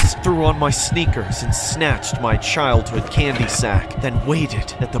grogginess, threw on my sneakers and snatched my childhood candy sack, then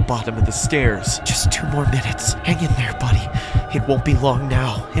waited at the bottom of the stairs. Just 2 more minutes. Hang in there, buddy. It won't be long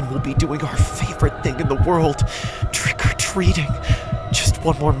now, and we'll be doing our favorite thing in the world, trick-or-treating. Just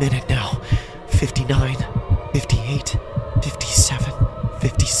 1 more minute now. 59, 58, 57,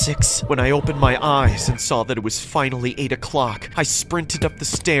 56. When I opened my eyes and saw that it was finally 8 o'clock, I sprinted up the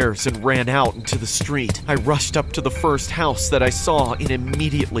stairs and ran out into the street. I rushed up to the first house that I saw and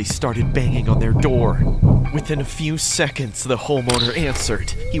immediately started banging on their door. Within a few seconds, the homeowner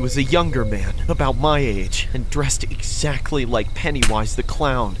answered. He was a younger man, about my age, and dressed exactly like Pennywise the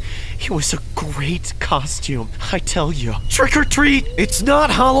Clown. It was a great costume, I tell you. Trick or treat! It's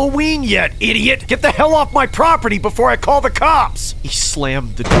not Halloween yet, idiot! Get the hell off my property before I call the cops! He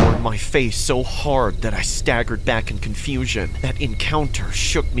slammed the door in my face so hard that I staggered back in confusion. That encounter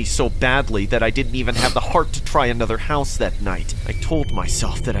shook me so badly that I didn't even have the heart to try another house that night. I told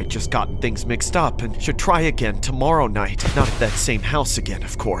myself that I'd just gotten things mixed up and should try again tomorrow night. Not at that same house again,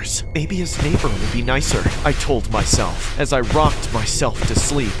 of course. Maybe his neighbor would be nicer, I told myself, as I rocked myself to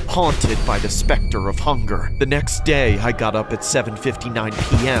sleep, haunted by the specter of hunger. The next day, I got up at 7:59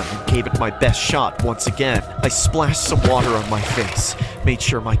 p.m. and gave it my best shot once again. I splashed some water on my face, made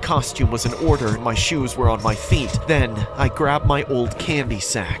sure my costume was in order and my shoes were on my feet. Then, I grabbed my old candy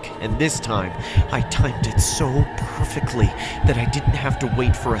sack, and this time, I timed it so perfectly that I didn't have to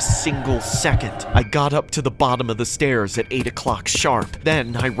wait for a single second. I got up to the bottom of the stairs at 8 o'clock sharp.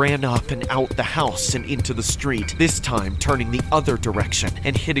 Then, I ran up and out the house and into the street, this time turning the other direction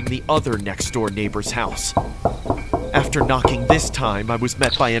and hitting the other next-door neighbor's house. After knocking this time, I was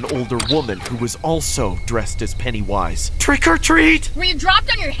met by an older woman who was also dressed as Pennywise. Trick or treat! Were you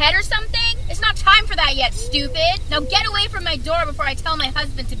dropped on your head or something? It's not time for that yet, stupid! Now get away from my door before I tell my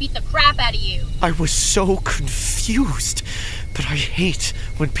husband to beat the crap out of you! I was so confused, but I hate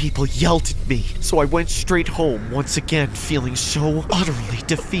when people yelled at me, so I went straight home once again feeling so utterly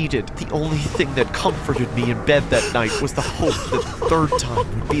defeated. The only thing that comforted me in bed that night was the hope that the third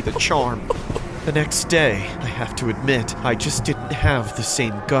time would be the charm. The next day, I have to admit, I just didn't have the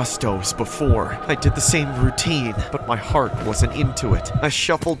same gusto as before. I did the same routine, but my heart wasn't into it. I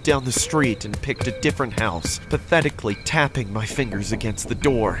shuffled down the street and picked a different house, pathetically tapping my fingers against the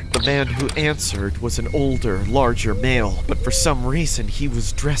door. The man who answered was an older, larger male, but for some reason he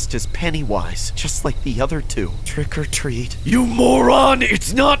was dressed as Pennywise, just like the other two. Trick or treat. You moron!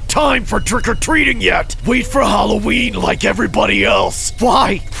 It's not time for trick-or-treating yet! Wait for Halloween like everybody else!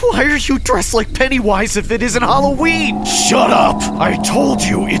 Why? Why are you dressed like Pennywise if it isn't Halloween? Shut up! I told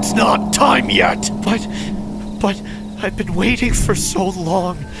you it's not time yet! But I've been waiting for so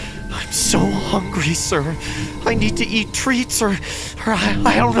long. I'm so hungry, sir. I need to eat treats or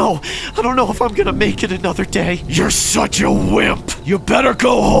I don't know. I don't know if I'm gonna make it another day. You're such a wimp! You better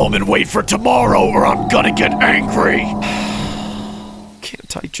go home and wait for tomorrow or I'm gonna get angry!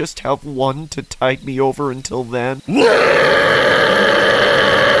 Can't I just have one to tide me over until then?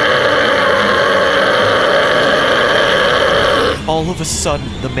 All of a sudden,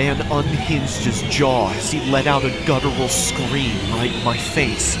 the man unhinged his jaw as he let out a guttural scream right in my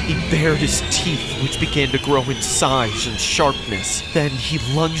face. He bared his teeth, which began to grow in size and sharpness. Then he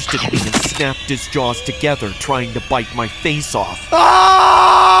lunged at me and snapped his jaws together, trying to bite my face off.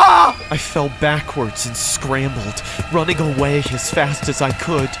 Ah! I fell backwards and scrambled, running away as fast as I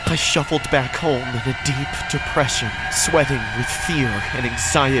could. I shuffled back home in a deep depression, sweating with fear and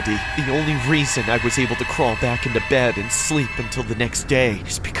anxiety. The only reason I was able to crawl back into bed and sleep until the next day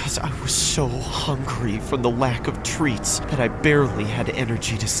is because I was so hungry from the lack of treats that I barely had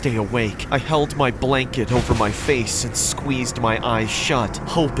energy to stay awake. I held my blanket over my face and squeezed my eyes shut,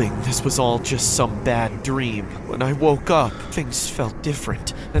 hoping this was all just some bad dream. When I woke up, things felt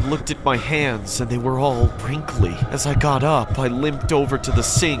different. I looked at my hands and they were all wrinkly. As I got up, I limped over to the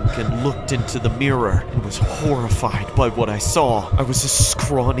sink and looked into the mirror and was horrified by what I saw. I was a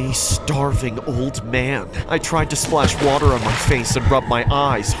scrawny, starving old man. I tried to splash water on my face and rub my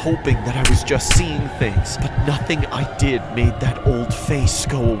eyes, hoping that I was just seeing things, but nothing I did made that old face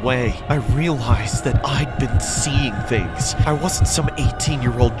go away. I realized that I'd been seeing things. I wasn't some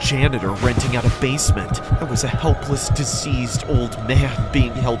 18-year-old janitor renting out a basement. I was a helpless, diseased old man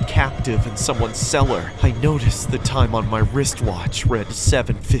being held captive in someone's cellar. I noticed the time on my wristwatch read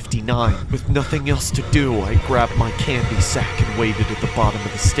 7:59. With nothing else to do, I grabbed my candy sack and waited at the bottom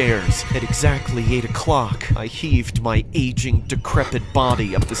of the stairs. At exactly 8 o'clock, I heaved my aging, decrepit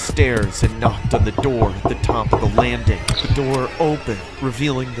body up the stairs and knocked on the door at the top of the landing. The door opened,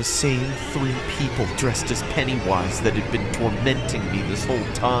 revealing the same 3 people dressed as Pennywise that had been tormenting me this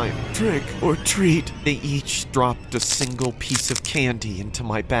whole time. Trick or treat. They each dropped a single piece of candy into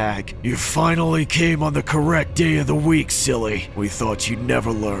my bag. You finally came on the correct day of the week, silly. We thought you'd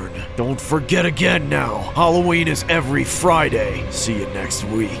never learn. Don't forget again now. Halloween is every Friday. See you next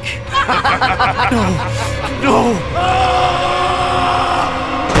week. No!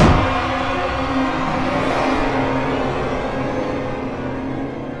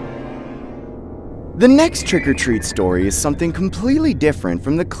 The next trick-or-treat story is something completely different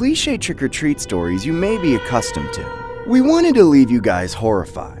from the cliché trick-or-treat stories you may be accustomed to. We wanted to leave you guys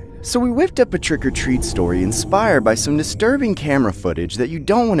horrified, so we whipped up a trick-or-treat story inspired by some disturbing camera footage that you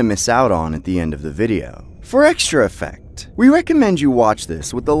don't want to miss out on at the end of the video. For extra effect, we recommend you watch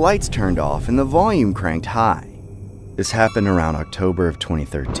this with the lights turned off and the volume cranked high. This happened around October of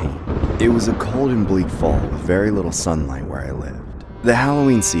 2013. It was a cold and bleak fall with very little sunlight where I lived. The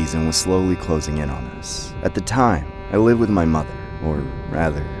Halloween season was slowly closing in on us. At the time, I lived with my mother, or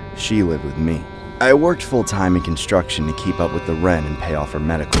rather, she lived with me. I worked full-time in construction to keep up with the rent and pay off her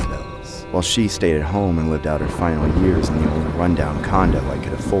medical bills, while she stayed at home and lived out her final years in the only rundown condo I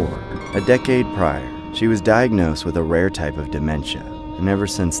could afford. A decade prior, she was diagnosed with a rare type of dementia, and ever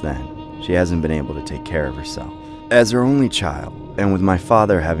since then, she hasn't been able to take care of herself. As her only child, and with my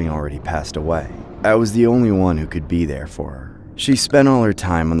father having already passed away, I was the only one who could be there for her. She spent all her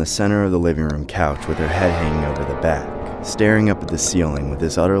time on the center of the living room couch with her head hanging over the back, staring up at the ceiling with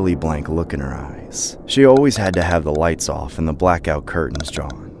this utterly blank look in her eyes. She always had to have the lights off and the blackout curtains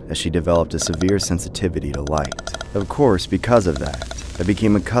drawn, as she developed a severe sensitivity to light. Of course, because of that, I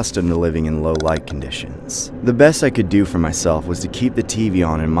became accustomed to living in low light conditions. The best I could do for myself was to keep the TV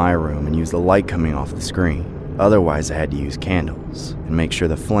on in my room and use the light coming off the screen. Otherwise, I had to use candles and make sure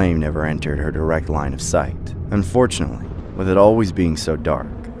the flame never entered her direct line of sight. Unfortunately, with it always being so dark,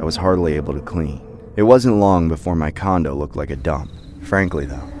 I was hardly able to clean. It wasn't long before my condo looked like a dump. Frankly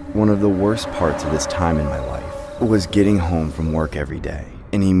though, one of the worst parts of this time in my life was getting home from work every day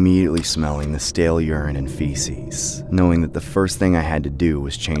and immediately smelling the stale urine and feces, knowing that the first thing I had to do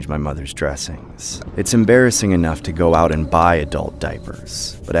was change my mother's dressings. It's embarrassing enough to go out and buy adult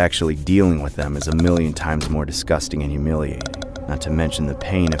diapers, but actually dealing with them is a million times more disgusting and humiliating. Not to mention the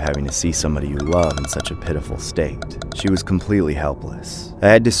pain of having to see somebody you love in such a pitiful state. She was completely helpless. I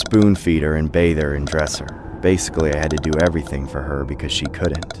had to spoon feed her and bathe her and dress her. Basically, I had to do everything for her because she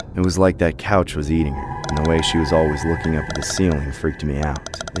couldn't. It was like that couch was eating her, and the way she was always looking up at the ceiling freaked me out.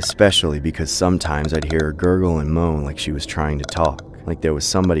 Especially because sometimes I'd hear her gurgle and moan like she was trying to talk, like there was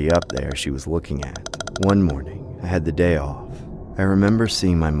somebody up there she was looking at. One morning, I had the day off. I remember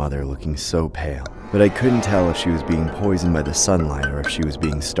seeing my mother looking so pale, but I couldn't tell if she was being poisoned by the sunlight or if she was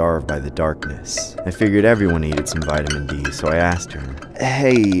being starved by the darkness. I figured everyone needed some vitamin D, so I asked her,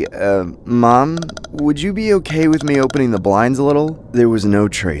 "Hey, Mom, would you be okay with me opening the blinds a little?" There was no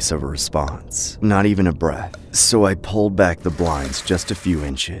trace of a response, not even a breath. So I pulled back the blinds just a few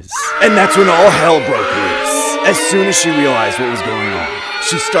inches. And that's when all hell broke loose. As soon as she realized what was going on,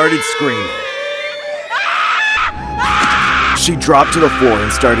 she started screaming. She dropped to the floor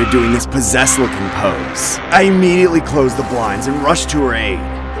and started doing this possessed-looking pose. I immediately closed the blinds and rushed to her aid.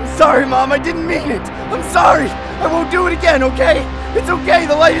 "I'm sorry, Mom, I didn't mean it. I'm sorry. I won't do it again, okay? It's okay,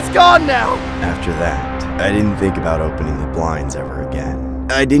 the light is gone now." After that, I didn't think about opening the blinds ever again.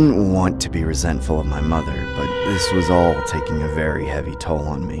 I didn't want to be resentful of my mother, but this was all taking a very heavy toll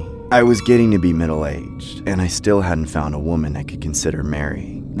on me. I was getting to be middle-aged, and I still hadn't found a woman I could consider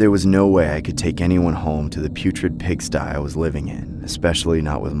marrying. There was no way I could take anyone home to the putrid pigsty I was living in, especially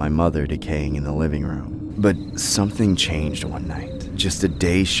not with my mother decaying in the living room. But something changed one night, just a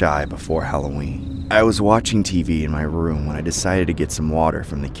day shy before Halloween. I was watching TV in my room when I decided to get some water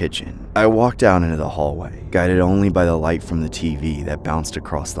from the kitchen. I walked out into the hallway, guided only by the light from the TV that bounced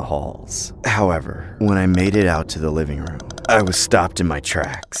across the halls. However, when I made it out to the living room, I was stopped in my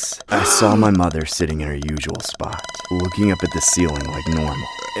tracks. I saw my mother sitting in her usual spot, looking up at the ceiling like normal.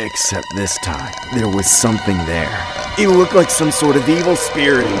 Except this time, there was something there. It looked like some sort of evil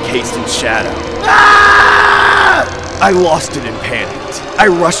spirit encased in shadow. Ah! I lost it and panicked. I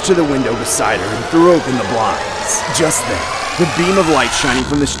rushed to the window beside her and threw open the blinds. Just then, the beam of light shining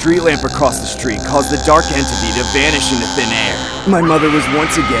from the street lamp across the street caused the dark entity to vanish into thin air. My mother was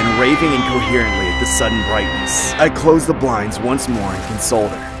once again raving incoherently at the sudden brightness. I closed the blinds once more and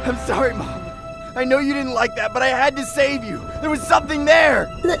consoled her. I'm sorry, Mom. I know you didn't like that, but I had to save you. There was something there.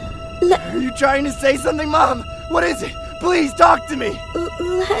 Are you trying to say something, Mom? What is it? Please talk to me.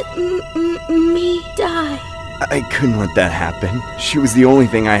 Let me die. I couldn't let that happen. She was the only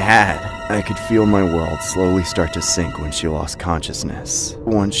thing I had. I could feel my world slowly start to sink when she lost consciousness.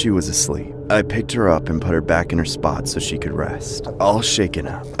 Once she was asleep, I picked her up and put her back in her spot so she could rest. All shaken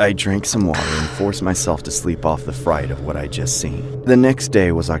up, I drank some water and forced myself to sleep off the fright of what I'd just seen. The next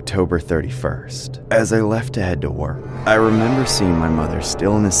day was October 31st. As I left to head to work, I remember seeing my mother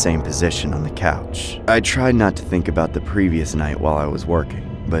still in the same position on the couch. I tried not to think about the previous night while I was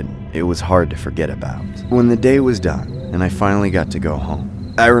working, but it was hard to forget about. When the day was done, and I finally got to go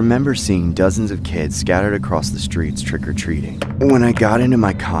home, I remember seeing dozens of kids scattered across the streets trick-or-treating. When I got into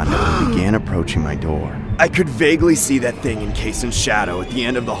my condo and began approaching my door, I could vaguely see that thing encased in shadow at the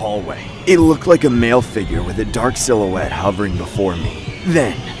end of the hallway. It looked like a male figure with a dark silhouette hovering before me.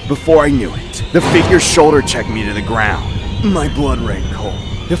 Then, before I knew it, the figure shoulder-checked me to the ground. My blood ran cold.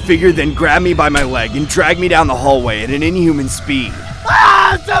 The figure then grabbed me by my leg and dragged me down the hallway at an inhuman speed. Ah!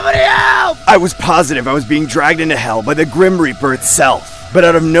 Somebody help! I was positive I was being dragged into hell by the Grim Reaper itself. But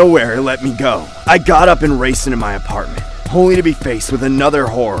out of nowhere, it let me go. I got up and raced into my apartment, only to be faced with another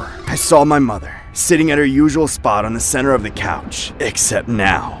horror. I saw my mother, sitting at her usual spot on the center of the couch. Except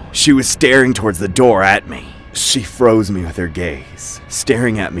now, she was staring towards the door at me. She froze me with her gaze,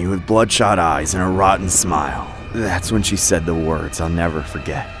 staring at me with bloodshot eyes and a rotten smile. That's when she said the words I'll never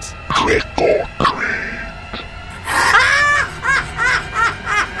forget. Trick or treat.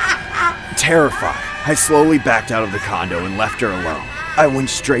 Terrified, I slowly backed out of the condo and left her alone. I went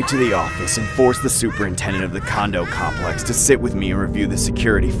straight to the office and forced the superintendent of the condo complex to sit with me and review the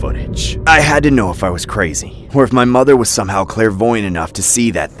security footage. I had to know if I was crazy, or if my mother was somehow clairvoyant enough to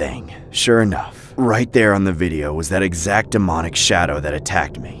see that thing. Sure enough, right there on the video was that exact demonic shadow that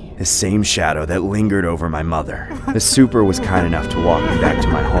attacked me. The same shadow that lingered over my mother. The super was kind enough to walk me back to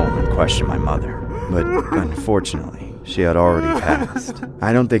my home and question my mother. But unfortunately, she had already passed.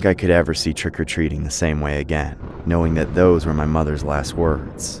 I don't think I could ever see trick-or-treating the same way again, knowing that those were my mother's last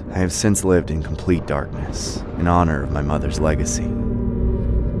words. I have since lived in complete darkness, in honor of my mother's legacy.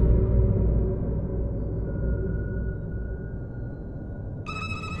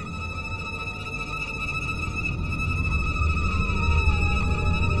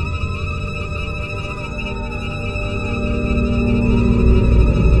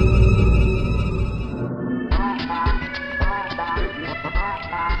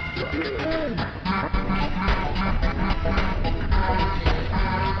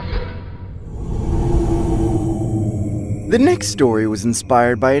 The next story was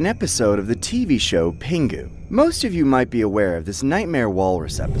inspired by an episode of the TV show Pingu. Most of you might be aware of this Nightmare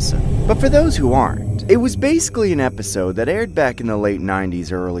Walrus episode, but for those who aren't, it was basically an episode that aired back in the late 90s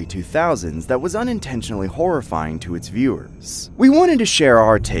or early 2000s that was unintentionally horrifying to its viewers. We wanted to share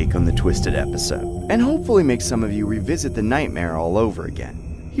our take on the twisted episode, and hopefully make some of you revisit the nightmare all over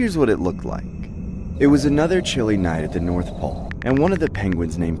again. Here's what it looked like. It was another chilly night at the North Pole, and one of the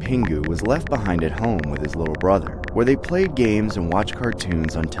penguins named Pingu was left behind at home with his little brother, where they played games and watched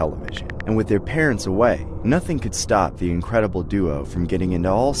cartoons on television. And with their parents away, nothing could stop the incredible duo from getting into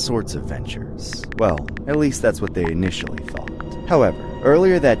all sorts of ventures. Well, at least that's what they initially thought. However,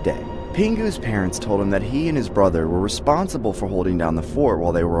 earlier that day, Pingu's parents told him that he and his brother were responsible for holding down the fort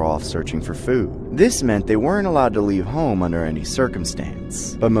while they were off searching for food. This meant they weren't allowed to leave home under any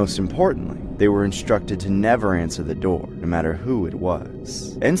circumstance. But most importantly, they were instructed to never answer the door, no matter who it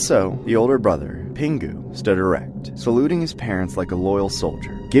was. And so, the older brother, Pingu, stood erect, saluting his parents like a loyal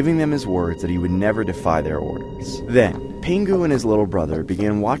soldier, giving them his words that he would never defy their orders. Then, Pingu and his little brother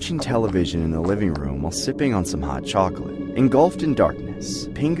began watching television in the living room while sipping on some hot chocolate. Engulfed in darkness,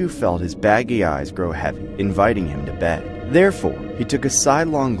 Pingu felt his baggy eyes grow heavy, inviting him to bed. Therefore, he took a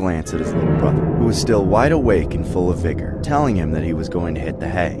sidelong glance at his little brother, who was still wide awake and full of vigor, telling him that he was going to hit the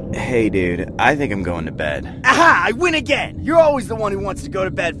hay. Hey dude, I think I'm going to bed. Aha! I win again! You're always the one who wants to go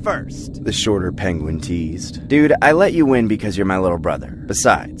to bed first. The shorter penguin teased. Dude, I let you win because you're my little brother.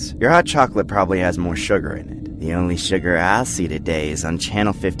 Besides, your hot chocolate probably has more sugar in it. The only sugar I'll see today is on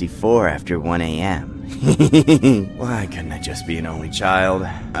channel 54 after 1 a.m. Why couldn't I just be an only child?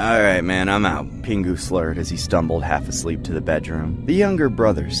 Alright man, I'm out. Pingu slurred as he stumbled half asleep to the bedroom. The younger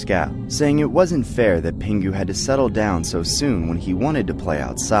brother scowled, saying it wasn't fair that Pingu had to settle down so soon when he wanted to play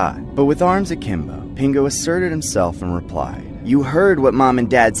outside. But with arms akimbo, Pingu asserted himself and replied, "You heard what Mom and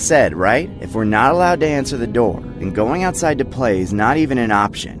Dad said, right? If we're not allowed to answer the door, then going outside to play is not even an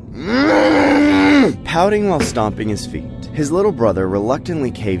option." Pouting while stomping his feet, his little brother reluctantly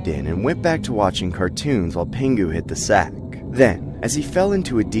caved in and went back to watching cartoons while Pingu hit the sack. Then, as he fell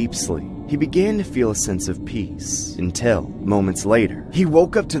into a deep sleep, he began to feel a sense of peace, until, moments later, he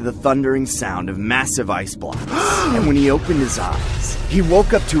woke up to the thundering sound of massive ice blocks. And when he opened his eyes, he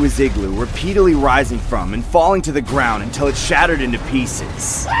woke up to his igloo repeatedly rising from and falling to the ground until it shattered into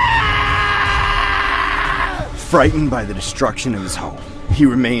pieces. Frightened by the destruction of his home, he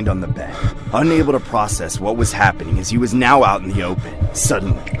remained on the bed, unable to process what was happening as he was now out in the open.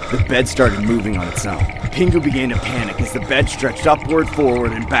 Suddenly, the bed started moving on its own. Pingu began to panic as the bed stretched upward,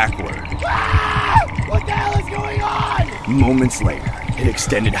 forward, and backward. What the hell is going on? Moments later, it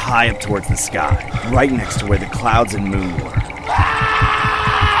extended high up towards the sky, right next to where the clouds and moon were.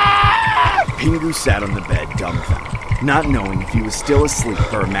 Pingu sat on the bed dumbfounded, not knowing if he was still asleep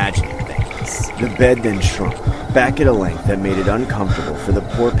or imagining things. The bed then shrunk, back at a length that made it uncomfortable for the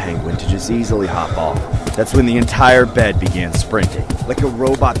poor penguin to just easily hop off. That's when the entire bed began sprinting, like a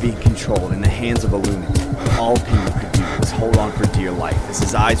robot being controlled in the hands of a lunatic. All Pingu could do was hold on for dear life as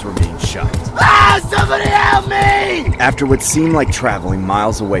his eyes remained shut. Ah! Somebody help me! After what seemed like traveling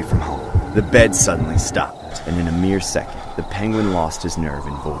miles away from home, the bed suddenly stopped, and in a mere second, the penguin lost his nerve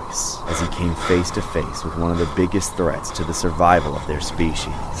and voice as he came face to face with one of the biggest threats to the survival of their species,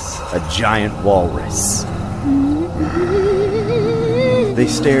 a giant walrus. They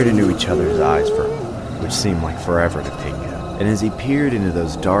stared into each other's eyes for a moment, which seemed like forever to Pingu. And as he peered into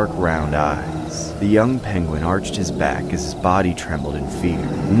those dark, round eyes, the young penguin arched his back as his body trembled in fear.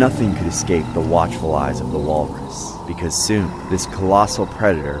 Nothing could escape the watchful eyes of the walrus, because soon, this colossal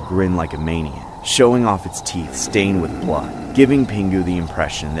predator grinned like a maniac, showing off its teeth stained with blood, giving Pingu the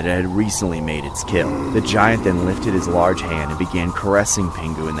impression that it had recently made its kill. The giant then lifted his large hand and began caressing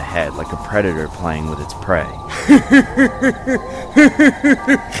Pingu in the head like a predator playing with its prey.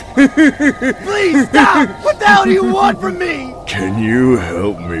 Please stop! What the hell do you want from me? Can you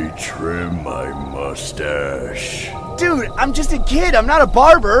help me trim my mustache? Dude, I'm just a kid. I'm not a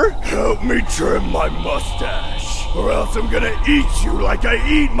barber. Help me trim my mustache, or else I'm gonna eat you like I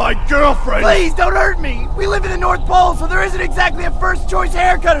eat my girlfriend. Please don't hurt me. We live in the North Pole, so there isn't exactly a first choice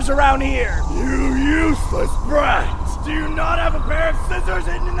haircutters around here. You useless brat! Do you not have a pair of scissors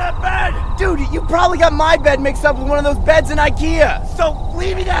hidden in that bed? Dude, you probably got my bed mixed up with one of those beds in IKEA. So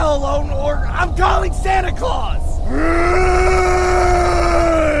leave me the hell alone, or I'm calling Santa Claus.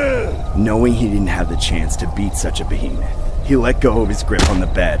 Knowing he didn't have the chance to beat such a behemoth, he let go of his grip on the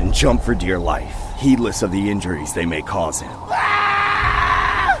bed and jumped for dear life, heedless of the injuries they may cause him.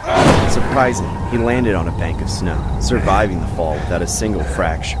 Surprisingly, he landed on a bank of snow, surviving the fall without a single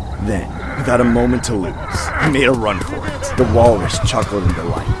fracture. Then, without a moment to lose, he made a run for it. The walrus chuckled in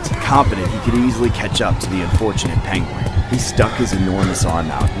delight, confident he could easily catch up to the unfortunate penguin. He stuck his enormous arm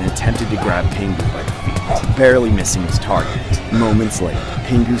out and attempted to grab Pingu by the feet, barely missing his target. Moments later,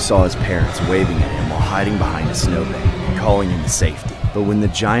 Pingu saw his parents waving at him while hiding behind a snowbank, calling him to safety. But when the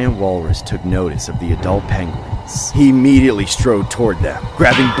giant walrus took notice of the adult penguins, he immediately strode toward them,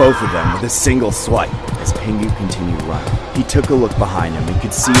 grabbing both of them with a single swipe. As Pingu continued running, he took a look behind him and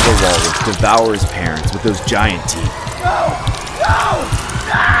could see the walrus devour his parents with those giant teeth. No! No!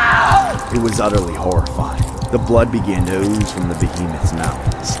 No! It was utterly horrifying. The blood began to ooze from the behemoth's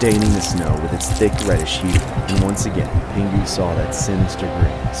mouth, staining the snow with its thick reddish hue. And once again, Pingu saw that sinister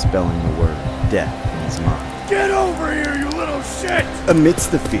grin, spelling the word death in his mind. Get over here, you little shit!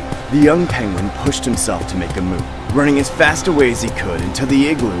 Amidst the fear, the young penguin pushed himself to make a move, running as fast away as he could until the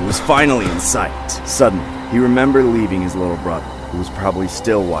igloo was finally in sight. Suddenly, he remembered leaving his little brother, who was probably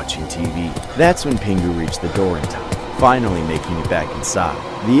still watching TV. That's when Pingu reached the door in time. finally making it back inside.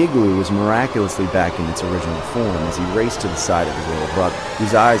 The igloo was miraculously back in its original form as he raced to the side of his little brother,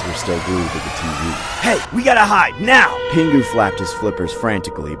 whose eyes were still glued to the TV. Hey, we gotta hide, now! Pingu flapped his flippers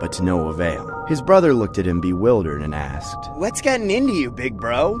frantically, but to no avail. His brother looked at him bewildered and asked, "What's gotten into you, big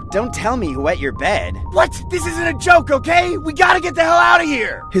bro? Don't tell me you wet your bed." What? This isn't a joke, okay? We gotta get the hell out of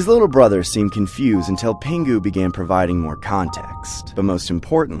here! His little brother seemed confused until Pingu began providing more context. But most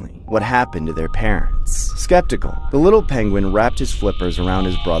importantly, what happened to their parents. Skeptical, the little penguin wrapped his flippers around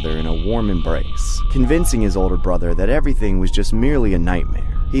his brother in a warm embrace, convincing his older brother that everything was just merely a nightmare.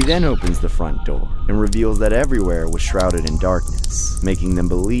 He then opens the front door and reveals that everywhere was shrouded in darkness, making them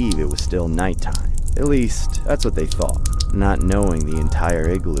believe it was still nighttime. At least, that's what they thought, not knowing the entire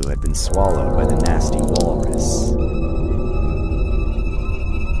igloo had been swallowed by the nasty walrus.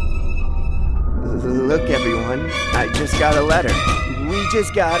 Look, everyone, I just got a letter. We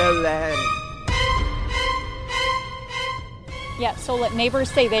just got a letter. Yeah, so let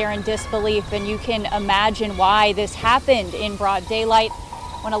neighbors say they are in disbelief, and you can imagine why this happened in broad daylight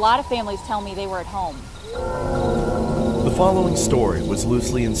when a lot of families tell me they were at home. The following story was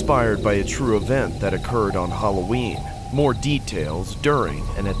loosely inspired by a true event that occurred on Halloween. More details during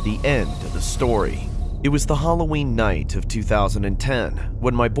and at the end of the story. It was the Halloween night of 2010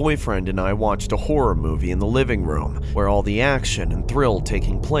 when my boyfriend and I watched a horror movie in the living room where all the action and thrill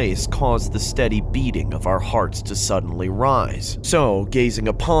taking place caused the steady beating of our hearts to suddenly rise. So, gazing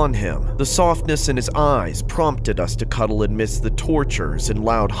upon him, the softness in his eyes prompted us to cuddle amidst the tortures and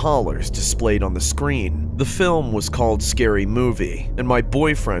loud hollers displayed on the screen. The film was called Scary Movie, and my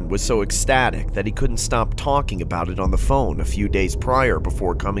boyfriend was so ecstatic that he couldn't stop talking about it on the phone a few days prior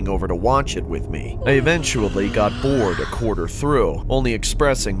before coming over to watch it with me. I eventually got bored a quarter through, only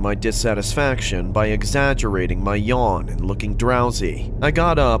expressing my dissatisfaction by exaggerating my yawn and looking drowsy. I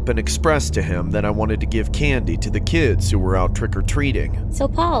got up and expressed to him that I wanted to give candy to the kids who were out trick-or-treating. So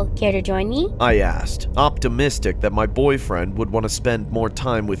Paul, care to join me? I asked, optimistic that my boyfriend would want to spend more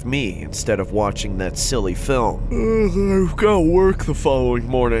time with me instead of watching that silly film. I've got work the following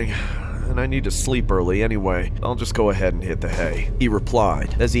morning, and I need to sleep early anyway. I'll just go ahead and hit the hay, he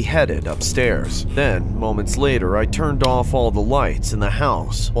replied as he headed upstairs. Then, moments later, I turned off all the lights in the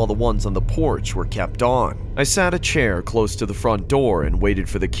house while the ones on the porch were kept on. I sat a chair close to the front door and waited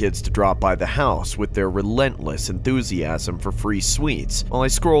for the kids to drop by the house with their relentless enthusiasm for free sweets while I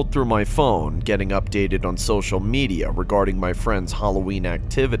scrolled through my phone, getting updated on social media regarding my friends' Halloween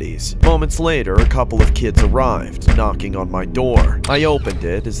activities. Moments later, a couple of kids arrived, knocking on my door. I opened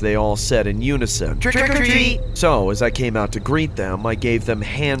it as they all said in unison, "Trick or treat!" So, as I came out to greet them, I gave them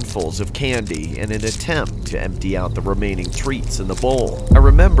handfuls of candy in an attempt to empty out the remaining treats in the bowl. I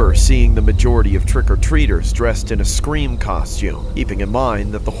remember seeing the majority of trick-or-treaters dressed in a Scream costume, keeping in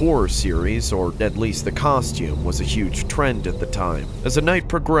mind that the horror series, or at least the costume, was a huge trend at the time. As the night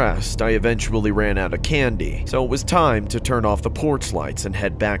progressed, I eventually ran out of candy, so it was time to turn off the porch lights and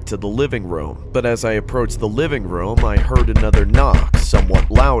head back to the living room. But as I approached the living room, I heard another knock, somewhat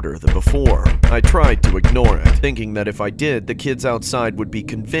louder than before. I tried to ignore it, thinking that if I did, the kids outside would be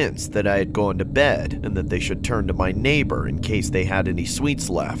convinced that I had gone to bed and that they should turn to my neighbor in case they had any sweets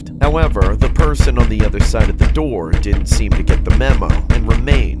left. However, the person on the other side of the door didn't seem to get the memo and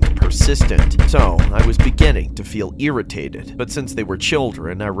remained persistent, so I was beginning to feel irritated. But since they were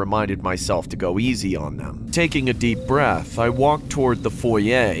children, I reminded myself to go easy on them. Taking a deep breath, I walked toward the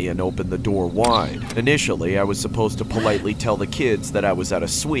foyer and opened the door wide. Initially, I was supposed to politely tell the kids that I was out of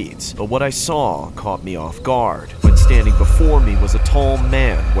sweets, but what I saw caught me off guard. When standing before me was a tall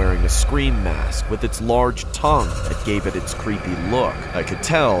man wearing a Scream mask with its large tongue that gave it its creepy look. I could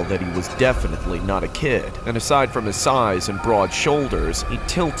tell that he was definitely not a kid, and aside from his size and broad shoulders, he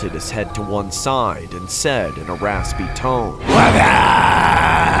tilted his head to one side and said in a raspy tone,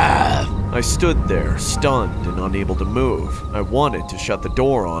 I stood there, stunned and unable to move. I wanted to shut the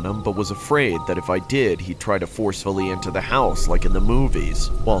door on him, but was afraid that if I did, he'd try to forcefully enter the house like in the movies.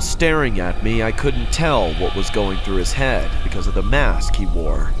 While staring at me, I couldn't tell what was going through his head because of the mask he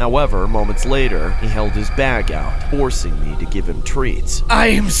wore. However, moments later, he held his bag out, forcing me to give him treats. I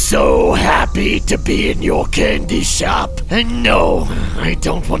am so happy to be in your candy shop. And no, I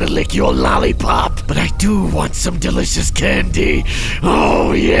don't want to lick your lollipop, but I do want some delicious candy.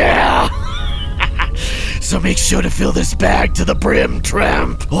 Oh yeah! So make sure to fill this bag to the brim,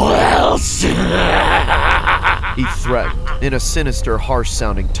 tramp, or else... He threatened, in a sinister,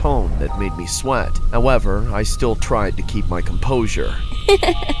 harsh-sounding tone that made me sweat. However, I still tried to keep my composure.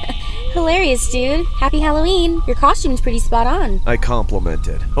 Hilarious, dude. Happy Halloween. Your costume's pretty spot on. I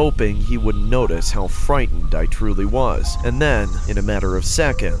complimented, hoping he wouldn't notice how frightened I truly was. And then, in a matter of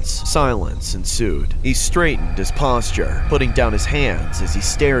seconds, silence ensued. He straightened his posture, putting down his hands as he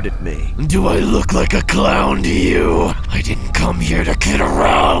stared at me. Do I look like a clown to you? I didn't come here to kid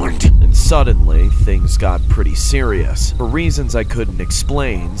around. And suddenly, things got pretty serious. For reasons I couldn't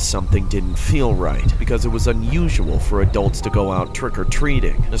explain, something didn't feel right, because it was unusual for adults to go out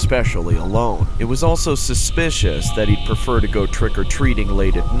trick-or-treating, especially alone. It was also suspicious that he'd prefer to go trick-or-treating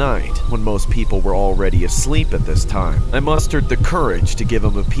late at night, when most people were already asleep at this time. I mustered the courage to give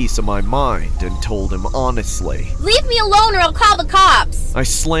him a piece of my mind and told him honestly. Leave me alone or I'll call the cops! I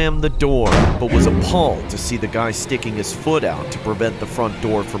slammed the door, but was appalled to see the guy sticking his foot out to prevent the front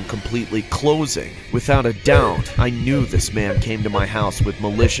door from completely closing. Without a doubt, I knew this man came to my house with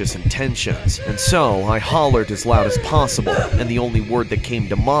malicious intentions, and so I hollered as loud as possible, and the only word that came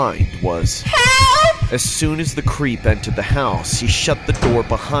to mind was Help! As soon as the creep entered the house, he shut the door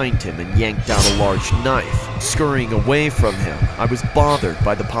behind him and yanked out a large knife. Scurrying away from him, I was bothered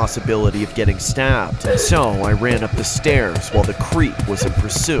by the possibility of getting stabbed, and so I ran up the stairs while the creep was in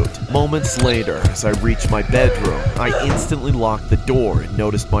pursuit. Moments later, as I reached my bedroom, I instantly locked the door and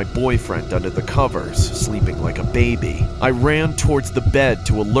noticed my boyfriend under the covers, sleeping like a baby. I ran towards the bed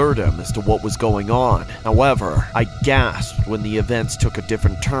to alert him as to what was going on. However, I gasped when the events took a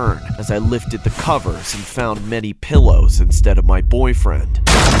different turn as I lifted the covers and found many pillows instead of my boyfriend.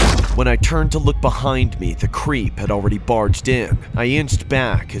 When I turned to look behind me, the creep had already barged in. I inched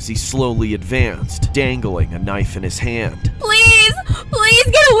back as he slowly advanced, dangling a knife in his hand. Please! Please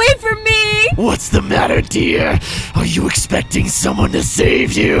get away from me! What's the matter, dear? Are you expecting someone to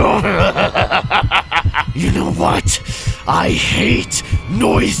save you? You know what? I hate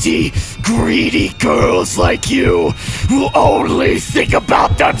noisy, greedy girls like you who only think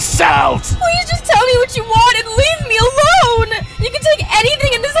about themselves! Please just tell me what you want and leave me alone! You can take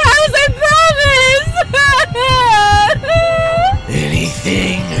anything in this house, I promise!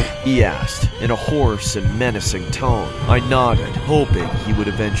 Anything? He asked, in a hoarse and menacing tone. I nodded, hoping he would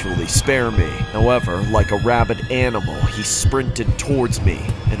eventually spare me. However, like a rabid animal, he sprinted towards me,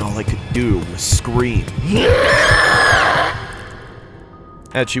 and all I could do was scream.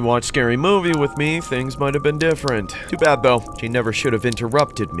 Had she watched Scary Movie with me, things might have been different. Too bad though, she never should have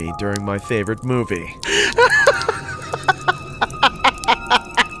interrupted me during my favorite movie.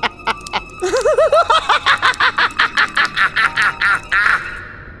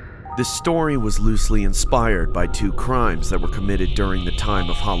 This story was loosely inspired by two crimes that were committed during the time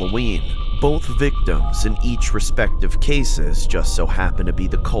of Halloween. Both victims in each respective cases just so happened to be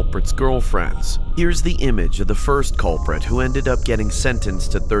the culprit's girlfriends. Here's the image of the first culprit who ended up getting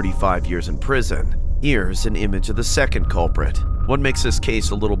sentenced to 35 years in prison. Here's an image of the second culprit. What makes this case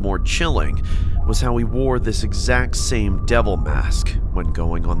a little more chilling was how he wore this exact same devil mask when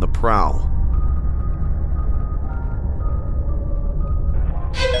going on the prowl.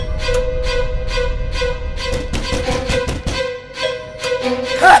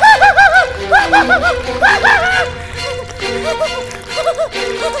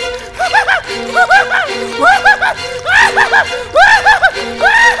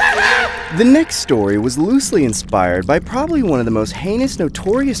 The next story was loosely inspired by probably one of the most heinous,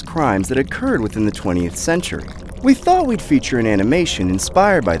 notorious crimes that occurred within the 20th century. We thought we'd feature an animation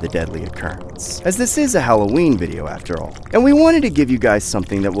inspired by the deadly occurrence, as this is a Halloween video after all, and we wanted to give you guys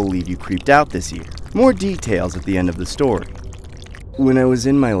something that will leave you creeped out this year. More details at the end of the story. When I was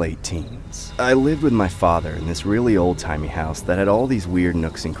in my late teens, I lived with my father in this really old-timey house that had all these weird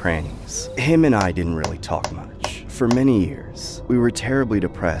nooks and crannies. Him and I didn't really talk much. For many years, we were terribly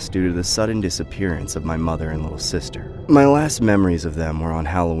depressed due to the sudden disappearance of my mother and little sister. My last memories of them were on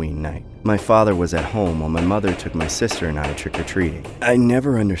Halloween night. My father was at home while my mother took my sister and I trick-or-treating. I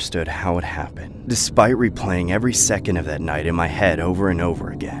never understood how it happened, despite replaying every second of that night in my head over and over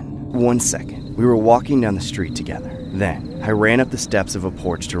again. One second, we were walking down the street together. Then, I ran up the steps of a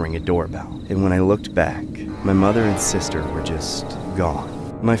porch to ring a doorbell, and when I looked back, my mother and sister were just gone.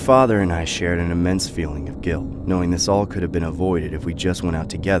 My father and I shared an immense feeling of guilt, knowing this all could have been avoided if we just went out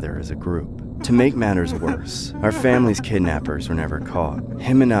together as a group. To make matters worse, our family's kidnappers were never caught.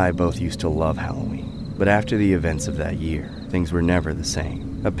 Him and I both used to love Halloween, but after the events of that year, things were never the same.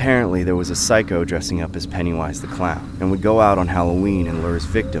 Apparently, there was a psycho dressing up as Pennywise the Clown, and would go out on Halloween and lure his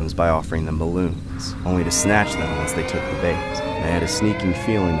victims by offering them balloons, only to snatch them once they took the bait. I had a sneaking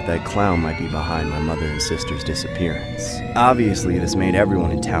feeling that that clown might be behind my mother and sister's disappearance. Obviously, this made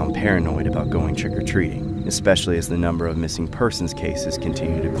everyone in town paranoid about going trick-or-treating, especially as the number of missing persons cases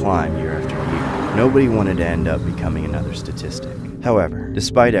continued to climb year after year. Nobody wanted to end up becoming another statistic. However,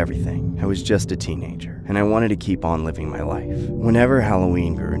 despite everything, I was just a teenager, and I wanted to keep on living my life. Whenever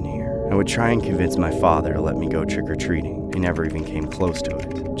Halloween grew near, I would try and convince my father to let me go trick-or-treating. He never even came close to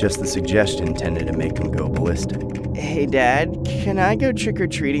it. Just the suggestion tended to make him go ballistic. Hey, Dad, can I go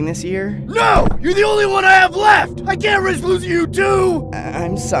trick-or-treating this year? No! You're the only one I have left! I can't risk losing you too!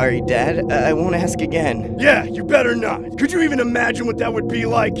 I'm sorry, Dad. I won't ask again. Yeah, you better not. Could you even imagine what that would be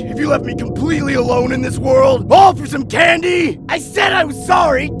like if you left me completely alone in this world? All for some candy? I said I was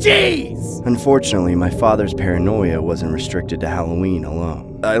sorry! Jeez! Unfortunately, my father's paranoia wasn't restricted to Halloween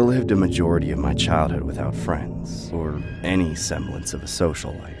alone. I lived a majority of my childhood without friends, or any semblance of a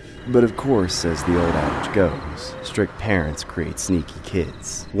social life. But of course, as the old adage goes, strict parents create sneaky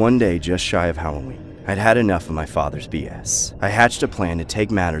kids. One day, just shy of Halloween, I'd had enough of my father's BS. I hatched a plan to take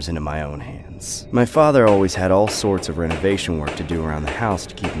matters into my own hands. My father always had all sorts of renovation work to do around the house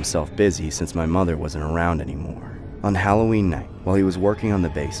to keep himself busy since my mother wasn't around anymore. On Halloween night, while he was working on the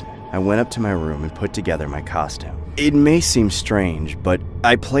basement, I went up to my room and put together my costume. It may seem strange, but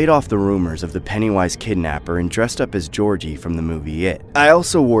I played off the rumors of the Pennywise kidnapper and dressed up as Georgie from the movie It. I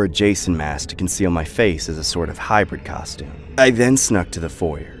also wore a Jason mask to conceal my face as a sort of hybrid costume. I then snuck to the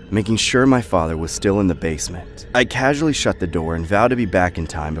foyer, making sure my father was still in the basement. I casually shut the door and vowed to be back in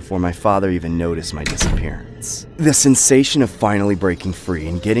time before my father even noticed my disappearance. The sensation of finally breaking free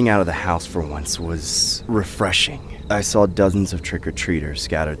and getting out of the house for once was refreshing. I saw dozens of trick-or-treaters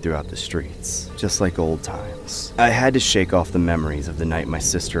scattered throughout the streets, just like old times. I had to shake off the memories of the night my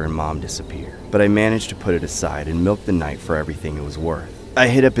sister and mom disappeared, but I managed to put it aside and milk the night for everything it was worth. I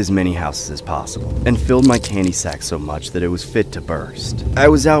hit up as many houses as possible, and filled my candy sack so much that it was fit to burst. I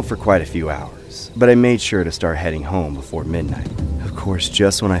was out for quite a few hours, but I made sure to start heading home before midnight. Of course,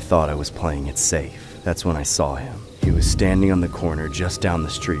 just when I thought I was playing it safe, that's when I saw him. He was standing on the corner just down the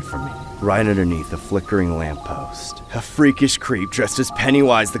street from me, right underneath a flickering lamppost. A freakish creep dressed as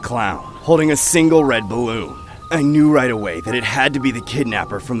Pennywise the Clown, holding a single red balloon. I knew right away that it had to be the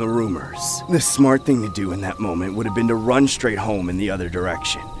kidnapper from the rumors. The smart thing to do in that moment would have been to run straight home in the other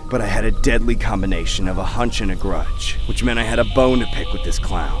direction. But I had a deadly combination of a hunch and a grudge, which meant I had a bone to pick with this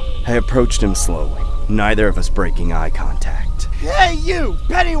clown. I approached him slowly, neither of us breaking eye contact. Hey, you!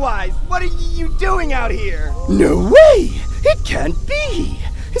 Pennywise! What are you doing out here? No way! It can't be!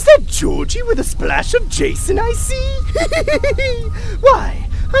 Is that Georgie with a splash of Jason I see? Why,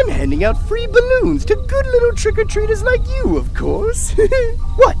 I'm handing out free balloons to good little trick-or-treaters like you, of course.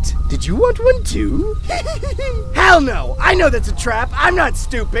 What? Did you want one too? Hell no! I know that's a trap. I'm not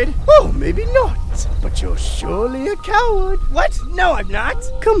stupid. Oh, maybe not. But you're surely a coward. What? No, I'm not.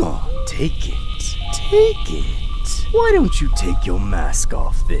 Come on, take it. Take it. Why don't you take your mask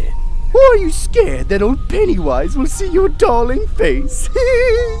off then? Or are you scared that old Pennywise will see your darling face?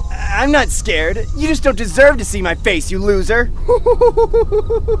 I'm not scared. You just don't deserve to see my face, you loser.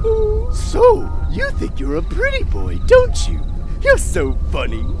 So, you think you're a pretty boy, don't you? You're so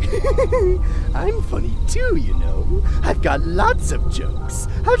funny. I'm funny too, you know. I've got lots of jokes.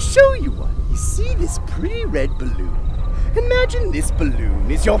 I'll show you one. You see this pretty red balloon? Imagine this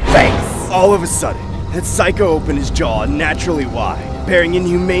balloon is your face. All of a sudden, that psycho opened his jaw naturally wide, bearing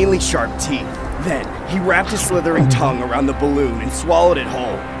inhumanely sharp teeth. Then, he wrapped his slithering tongue around the balloon and swallowed it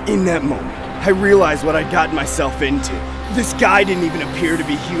whole. In that moment, I realized what I'd gotten myself into. This guy didn't even appear to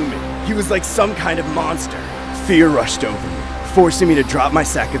be human. He was like some kind of monster. Fear rushed over me, forcing me to drop my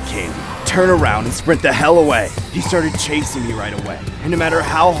sack of candy, turn around and sprint the hell away. He started chasing me right away, and no matter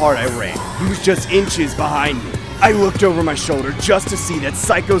how hard I ran, he was just inches behind me. I looked over my shoulder just to see that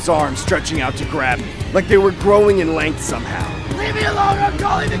psycho's arms stretching out to grab me, like they were growing in length somehow. Leave me alone, I'm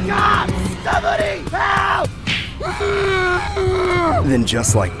calling the cops! Somebody, help! Then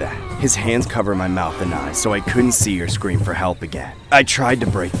just like that, his hands covered my mouth and eyes so I couldn't see or scream for help again. I tried to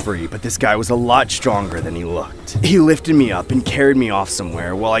break free, but this guy was a lot stronger than he looked. He lifted me up and carried me off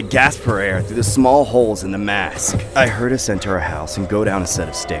somewhere while I gasped for air through the small holes in the mask. I heard us enter a house and go down a set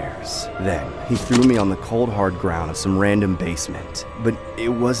of stairs. Then, he threw me on the cold hard ground of some random basement. But it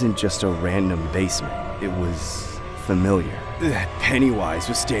wasn't just a random basement, it was familiar. That Pennywise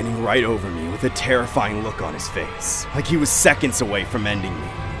was standing right over me with a terrifying look on his face, like he was seconds away from ending me.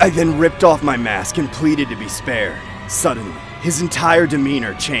 I then ripped off my mask and pleaded to be spared. Suddenly, his entire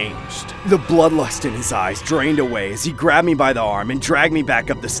demeanor changed. The bloodlust in his eyes drained away as he grabbed me by the arm and dragged me back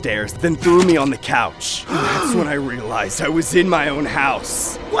up the stairs, then threw me on the couch. That's when I realized I was in my own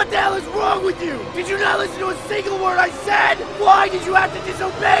house. What the hell is wrong with you? Did you not listen to a single word I said? Why did you have to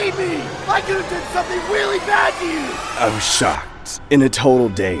disobey me? I could have done something really bad to you. I was shocked. was in a total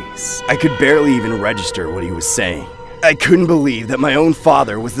daze. I could barely even register what he was saying. I couldn't believe that my own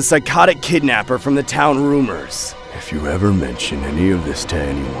father was the psychotic kidnapper from the town rumors. If you ever mention any of this to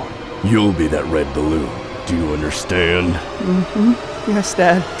anyone, you'll be that red balloon. Do you understand? Yes,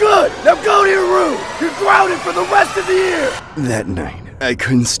 Dad. Good! Now go to your room! You're grounded for the rest of the year! That night, I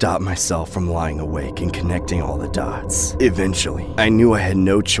couldn't stop myself from lying awake and connecting all the dots. Eventually, I knew I had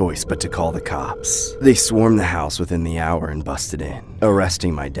no choice but to call the cops. They swarmed the house within the hour and busted in,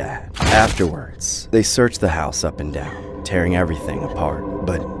 arresting my dad. Afterwards, they searched the house up and down, tearing everything apart.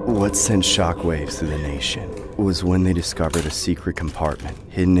 But what sent shockwaves through the nation was when they discovered a secret compartment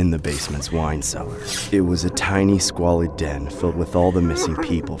hidden in the basement's wine cellar. It was a tiny, squalid den filled with all the missing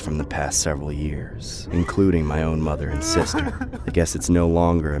people from the past several years, including my own mother and sister. I guess it's no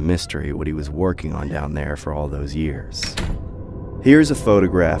longer a mystery what he was working on down there for all those years. Here's a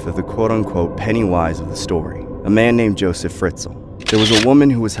photograph of the quote-unquote Pennywise of the story, a man named Joseph Fritzl. There was a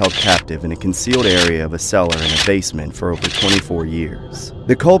woman who was held captive in a concealed area of a cellar in a basement for over 24 years.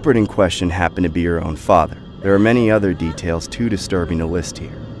 The culprit in question happened to be her own father. There are many other details too disturbing to list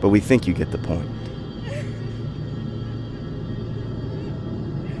here, but we think you get the point.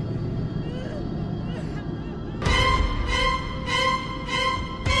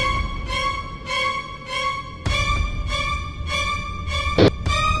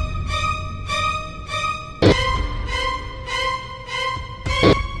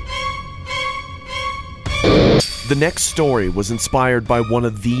 The next story was inspired by one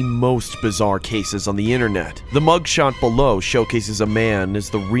of the most bizarre cases on the internet. The mugshot below showcases a man as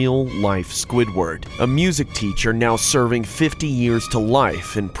the real-life Squidward, a music teacher now serving 50 years to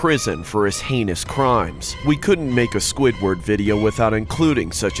life in prison for his heinous crimes. We couldn't make a Squidward video without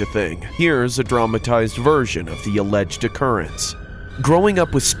including such a thing. Here's a dramatized version of the alleged occurrence. Growing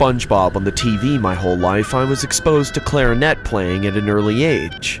up with SpongeBob on the TV my whole life, I was exposed to clarinet playing at an early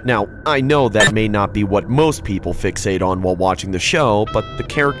age. Now, I know that may not be what most people fixate on while watching the show, but the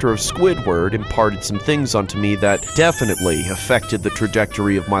character of Squidward imparted some things onto me that definitely affected the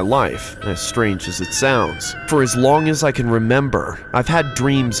trajectory of my life, as strange as it sounds. For as long as I can remember, I've had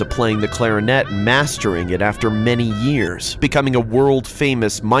dreams of playing the clarinet and mastering it after many years, becoming a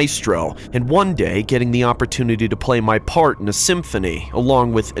world-famous maestro, and one day getting the opportunity to play my part in a symphony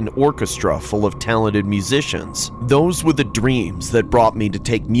along with an orchestra full of talented musicians. Those were the dreams that brought me to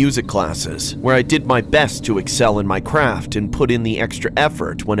take music classes, where I did my best to excel in my craft and put in the extra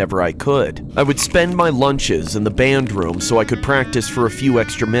effort whenever I could. I would spend my lunches in the band room so I could practice for a few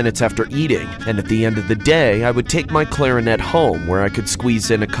extra minutes after eating, and at the end of the day, I would take my clarinet home where I could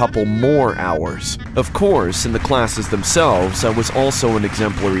squeeze in a couple more hours. Of course, in the classes themselves, I was also an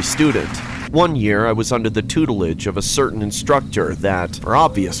exemplary student. One year, I was under the tutelage of a certain instructor that, for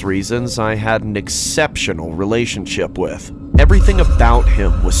obvious reasons, I had an exceptional relationship with. Everything about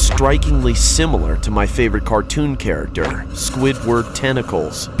him was strikingly similar to my favorite cartoon character, Squidward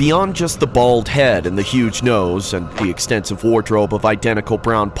Tentacles. Beyond just the bald head and the huge nose and the extensive wardrobe of identical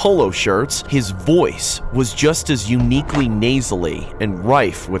brown polo shirts, his voice was just as uniquely nasally and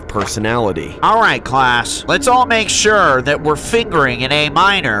rife with personality. All right, class, let's all make sure that we're fingering in A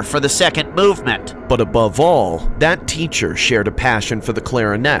minor for the second movement. But above all, that teacher shared a passion for the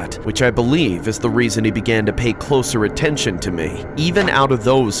clarinet, which I believe is the reason he began to pay closer attention to me. Even out of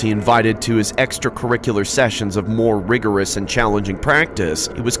those he invited to his extracurricular sessions of more rigorous and challenging practice,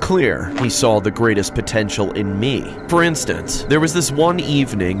 it was clear he saw the greatest potential in me. For instance, there was this one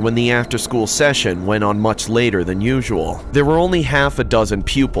evening when the after-school session went on much later than usual. There were only half a dozen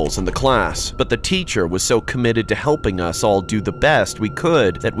pupils in the class, but the teacher was so committed to helping us all do the best we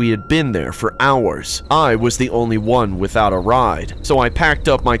could that we had been there for hours. I was the only one without a ride, so I packed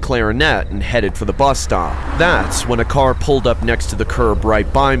up my clarinet and headed for the bus stop. That's when a car pulled up next to the curb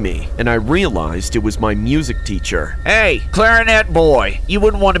right by me, and I realized it was my music teacher. Hey, clarinet boy, you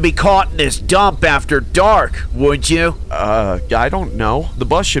wouldn't want to be caught in this dump after dark, would you? I don't know. The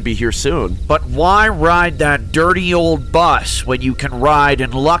bus should be here soon. But why ride that dirty old bus when you can ride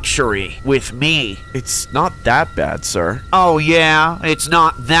in luxury with me? It's not that bad, sir. Oh yeah, it's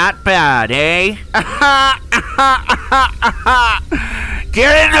not that bad, eh?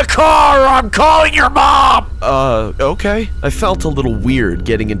 Get in the car or I'm calling your mom! Okay. I felt a little weird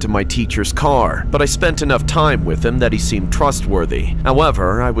getting into my teacher's car, but I spent enough time with him that he seemed trustworthy.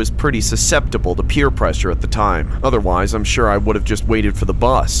 However, I was pretty susceptible to peer pressure at the time. Otherwise, I'm sure I would have just waited for the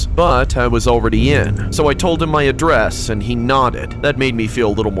bus. But I was already in, so I told him my address and he nodded. That made me feel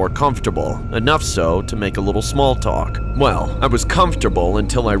a little more comfortable, enough so to make a little small talk. Well, I was comfortable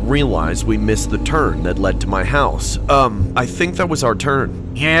until I realized we missed the turn that led to my house. I think that was our turn.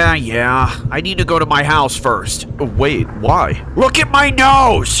 Yeah, I need to go to my house first. first. Wait, why? Look at my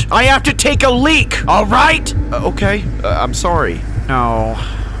nose! I have to take a leak, alright? Okay, I'm sorry. No,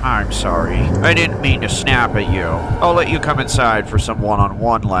 I'm sorry. I didn't mean to snap at you. I'll let you come inside for some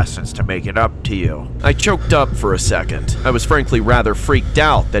one-on-one lessons to make it up to you. I choked up for a second. I was frankly rather freaked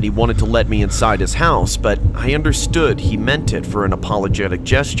out that he wanted to let me inside his house, but I understood he meant it for an apologetic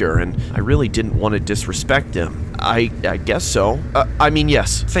gesture, and I really didn't want to disrespect him. I guess so.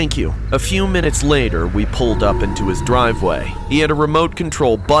 Yes, thank you. A few minutes later, we pulled up into his driveway. He had a remote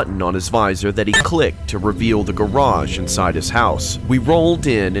control button on his visor that he clicked to reveal the garage inside his house. We rolled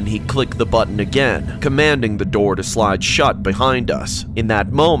in and he clicked the button again, commanding the door to slide shut behind us. In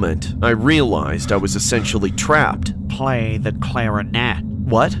that moment, I realized I was essentially trapped. Play the clarinet.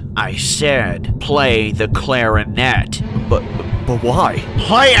 What? I said, play the clarinet. But why?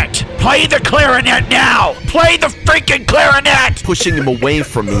 Play it! Play the clarinet now! Play the freaking clarinet! Pushing him away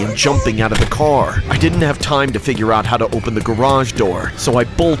from me and jumping out of the car. I didn't have time to figure out how to open the garage door, so I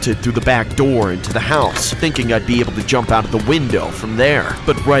bolted through the back door into the house, thinking I'd be able to jump out of the window from there.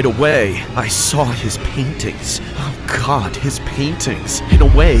 But right away, I saw his paintings. Oh God, his paintings. In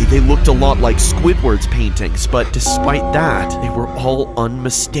a way, they looked a lot like Squidward's paintings, but despite that, they were all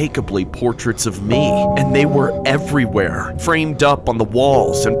unmistakably portraits of me, and they were everywhere, framed up on the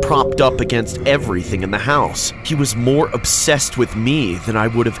walls and propped up against everything in the house. He was more obsessed with me than I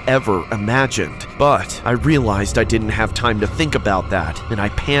would have ever imagined. But I realized I didn't have time to think about that, and I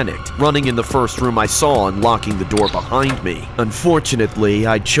panicked, running in the first room I saw and locking the door behind me. Unfortunately,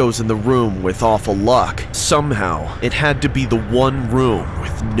 I'd chosen the room with awful luck. Somehow, it had to be the one room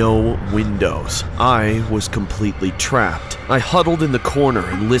with no windows. I was completely trapped. I huddled in the corner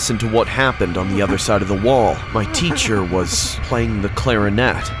and listened to what happened on the other side of the wall. My teacher was playing the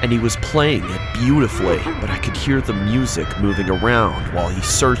clarinet, and he was playing it beautifully, but I could hear the music moving around while he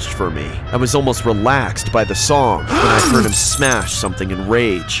searched for me. I was almost relaxed by the song when I heard him smash something in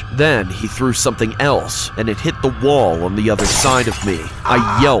rage. Then he threw something else, and it hit the wall on the other side of me.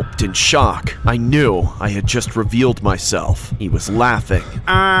 I yelped in shock. I knew I had just revealed myself. He was laughing.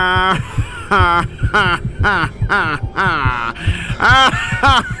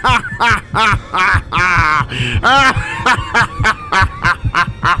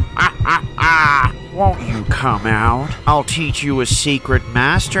 Won't you come out? I'll teach you a secret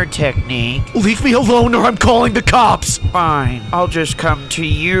master technique. Leave me alone or I'm calling the cops! Fine, I'll just come to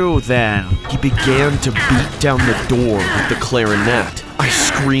you then. He began to beat down the door with the clarinet. I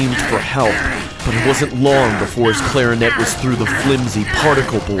screamed for help, but it wasn't long before his clarinet was through the flimsy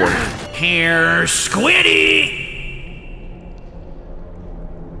particle board. Here, Squiddy!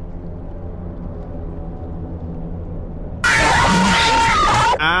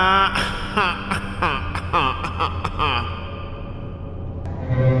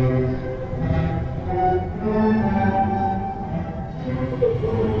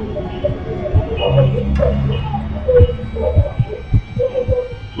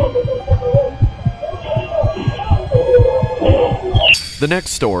 The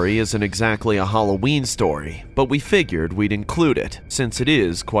next story isn't exactly a Halloween story, but we figured we'd include it, since it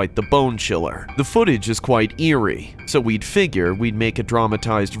is quite the bone chiller. The footage is quite eerie, so we'd figure we'd make a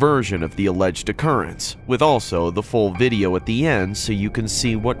dramatized version of the alleged occurrence, with also the full video at the end so you can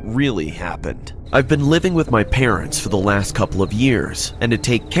see what really happened. I've been living with my parents for the last couple of years, and to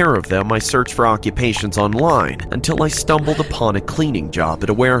take care of them I searched for occupations online until I stumbled upon a cleaning job at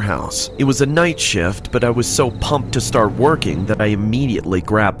a warehouse. It was a night shift, but I was so pumped to start working that I immediately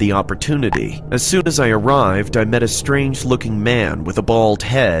grabbed the opportunity. As soon as I arrived, I met a strange-looking man with a bald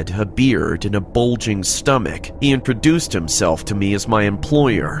head, a beard, and a bulging stomach. He introduced himself to me as my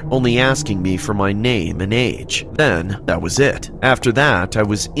employer, only asking me for my name and age. Then, that was it. After that, I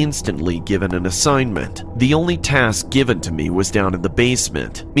was instantly given an assignment. The only task given to me was down in the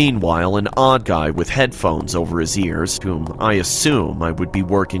basement. Meanwhile, an odd guy with headphones over his ears, whom I assume I would be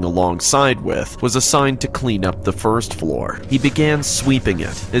working alongside with, was assigned to clean up the first floor. He began sweeping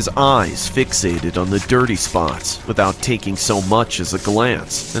it, his eyes fixated on the dirty spots, without taking so much as a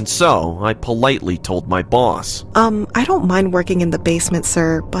glance. And so, I politely told my boss, I don't mind working in the basement,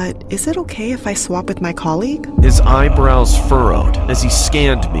 sir, but is it okay if I swap with my colleague? His eyebrows furrowed as he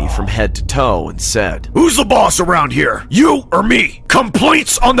scanned me from head to toe and said, "Who's the boss around here? You or me?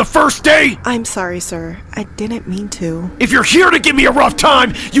 Complaints on the first day?" I'm sorry, sir. I didn't mean to. If you're here to give me a rough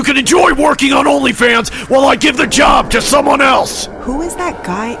time, you can enjoy working on OnlyFans while I give the job to someone else. Who is that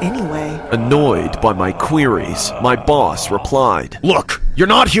guy anyway? Annoyed by my queries, my boss replied, "Look, You're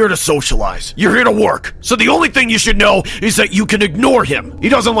not here to socialize. You're here to work. So the only thing you should know is that you can ignore him. He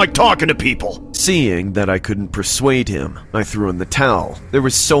doesn't like talking to people. Seeing that I couldn't persuade him, I threw in the towel. There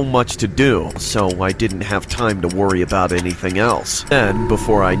was so much to do, so I didn't have time to worry about anything else. Then,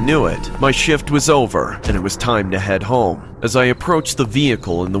 before I knew it, my shift was over, and it was time to head home. As I approached the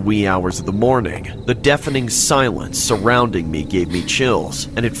vehicle in the wee hours of the morning, the deafening silence surrounding me gave me chills,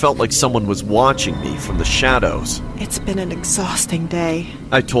 and it felt like someone was watching me from the shadows. It's been an exhausting day,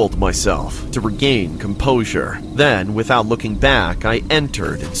 I told myself, to regain composure. Then, without looking back, I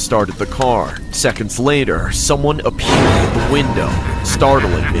entered and started the car. Seconds later, someone appeared at the window,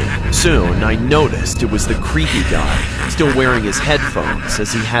 startling me. Soon, I noticed it was the creepy guy, still wearing his headphones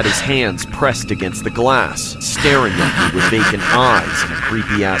as he had his hands pressed against the glass, staring at me with vacant eyes and a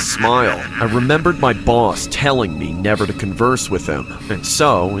creepy-ass smile. I remembered my boss telling me never to converse with him, and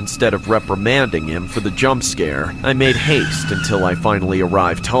so, instead of reprimanding him for the jump scare, I made haste until I finally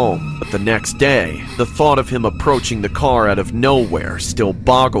arrived home. But the next day, the thought of him approaching the car out of nowhere still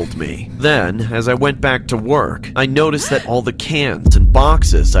boggled me. Then, as I went back to work, I noticed that all the cans and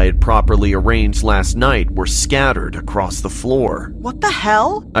boxes I had properly arranged last night were scattered across the floor. What the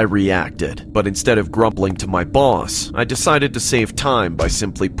hell? I reacted, but instead of grumbling to my boss, I decided to save time by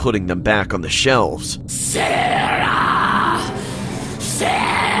simply putting them back on the shelves.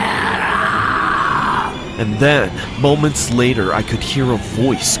 And then, moments later, I could hear a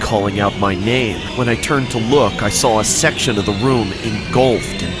voice calling out my name. When I turned to look, I saw a section of the room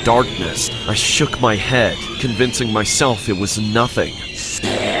engulfed in darkness. I shook my head, convincing myself it was nothing.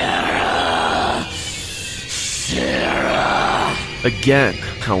 Again,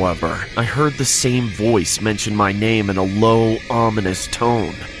 however, I heard the same voice mention my name in a low, ominous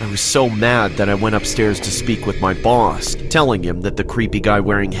tone. I was so mad that I went upstairs to speak with my boss, telling him that the creepy guy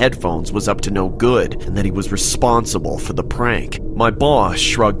wearing headphones was up to no good and that he was responsible for the prank. My boss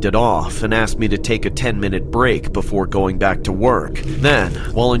shrugged it off and asked me to take a 10-minute break before going back to work. Then,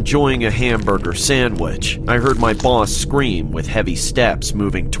 while enjoying a hamburger sandwich, I heard my boss scream with heavy steps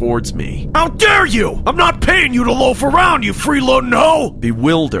moving towards me. How dare you! I'm not paying you to loaf around, you freeloading hoe!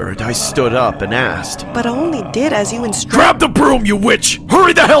 Bewildered, I stood up and asked, But I only did as you instructed. Grab the broom, you witch!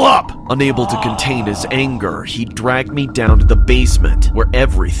 Hurry the hell up! Unable to contain his anger, he dragged me down to the basement, where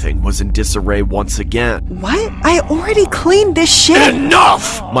everything was in disarray once again. What? I already cleaned this shit!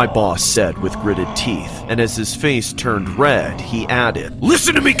 Enough! My boss said with gritted teeth, and as his face turned red, he added,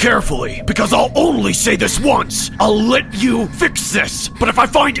 Listen to me carefully, because I'll only say this once. I'll let you fix this, but if I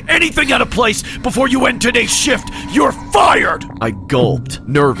find anything out of place before you end today's shift, you're fired! I gulped,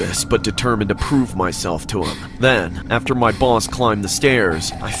 nervous but determined to prove myself to him. Then, after my boss climbed the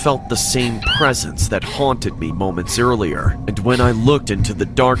stairs, I felt the same presence that haunted me moments earlier, and when I looked into the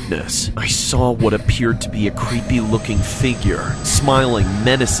darkness, I saw what appeared to be a creepy-looking figure, smiling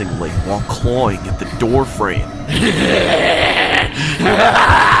menacingly while clawing at the door frame.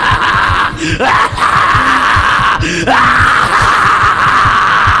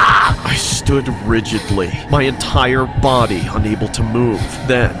 I stood rigidly, my entire body unable to move.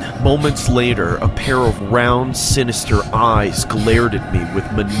 Then, moments later, a pair of round, sinister eyes glared at me with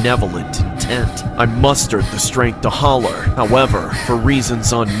malevolent intent. I mustered the strength to holler. However, for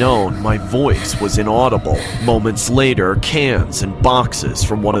reasons unknown, my voice was inaudible. Moments later, cans and boxes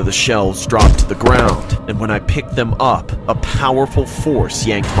from one of the shelves dropped to the ground, and when I picked them up, a powerful force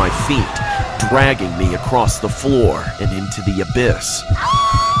yanked my feet, dragging me across the floor and into the abyss.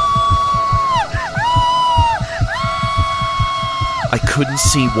 I couldn't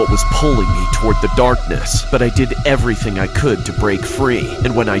see what was pulling me toward the darkness, but I did everything I could to break free.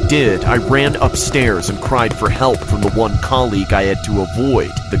 And when I did, I ran upstairs and cried for help from the one colleague I had to avoid,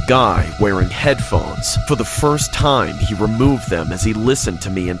 the guy wearing headphones. For the first time, he removed them as he listened to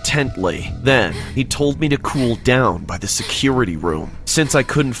me intently. Then, he told me to cool down by the security room. Since I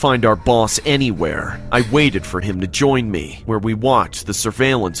couldn't find our boss anywhere, I waited for him to join me, where we watched the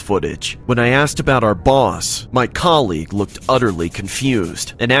surveillance footage. When I asked about our boss, my colleague looked utterly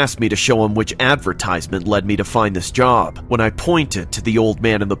confused and asked me to show him which advertisement led me to find this job. When I pointed to the old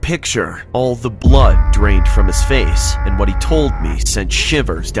man in the picture, all the blood drained from his face, and what he told me sent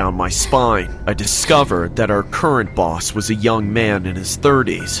shivers down my spine. I discovered that our current boss was a young man in his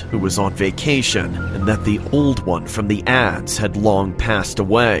 30s who was on vacation, and that the old one from the ads had long passed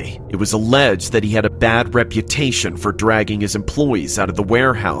away. It was alleged that he had a bad reputation for dragging his employees out of the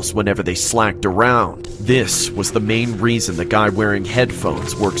warehouse whenever they slacked around. This was the main reason the guy wearing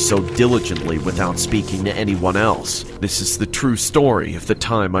headphones worked so diligently without speaking to anyone else. This is the true story of the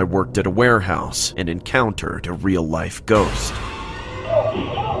time I worked at a warehouse and encountered a real-life ghost.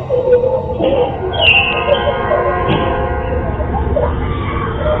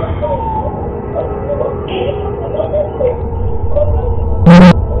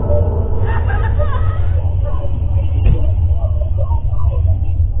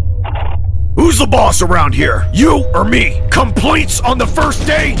 the boss around here? You or me? Complaints on the first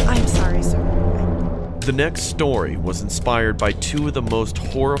day? I'm sorry, sir. The next story was inspired by two of the most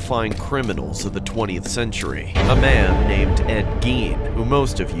horrifying criminals of the 20th century. A man named Ed Gein, who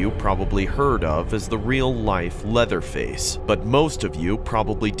most of you probably heard of as the real-life Leatherface, but most of you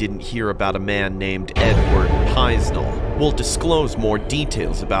probably didn't hear about a man named Edward Peisnel. We'll disclose more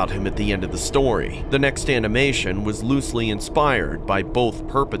details about him at the end of the story. The next animation was loosely inspired by both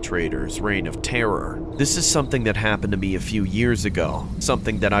perpetrators' reign of terror. This is something that happened to me a few years ago,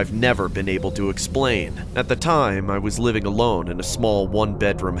 something that I've never been able to explain. At the time, I was living alone in a small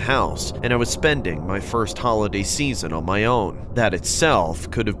one-bedroom house, and I was spending my first holiday season on my own. That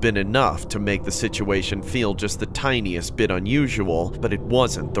itself could have been enough to make the situation feel just the tiniest bit unusual, but it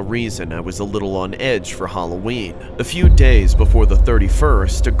wasn't the reason I was a little on edge for Halloween. A few days before the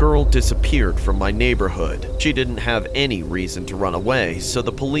 31st, a girl disappeared from my neighborhood. She didn't have any reason to run away, so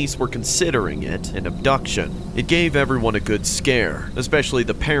the police were considering it an abduction. It gave everyone a good scare, especially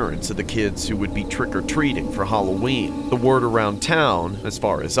the parents of the kids who would be trick-or-treating for Halloween. The word around town, as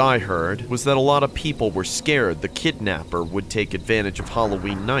far as I heard, was that a lot of people were scared the kidnapper would take advantage of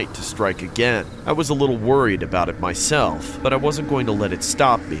Halloween night to strike again. I was a little worried about it myself, but I wasn't going to let it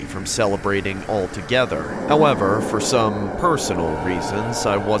stop me from celebrating altogether. However, for some personal reasons,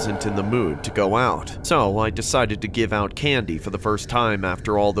 I wasn't in the mood to go out. So I decided to give out candy for the first time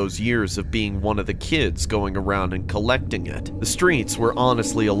after all those years of being one of the kids going around and collecting it. The streets were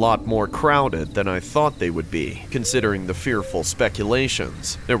honestly a lot more crowded than I thought they would be, considering the fearful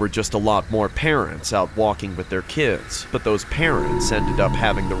speculations. There were just a lot more parents out walking with their kids, but those parents ended up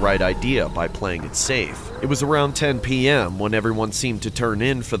having the right idea by playing it safe. It was around 10 p.m. when everyone seemed to turn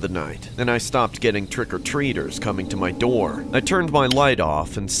in for the night, and I stopped getting trick-or-treaters coming to my door. I turned my light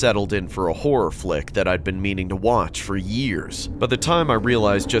off and settled in for a horror flick that I'd been meaning to watch for years. By the time I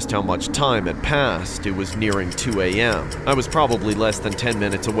realized just how much time had passed, it was nearing 2 a.m. I was probably less than 10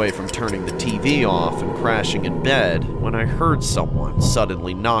 minutes away from turning the TV off and crashing in bed when I heard someone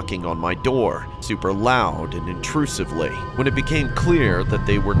suddenly knocking on my door, super loud and intrusively. When it became clear that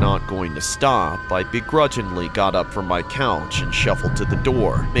they were not going to stop, I begrudgingly got up from my couch and shuffled to the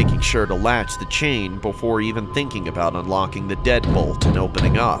door, making sure to latch the chain before even thinking about unlocking the deadbolt and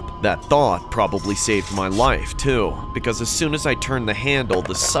opening up. That thought probably saved my life too, because as soon as I turned the handle,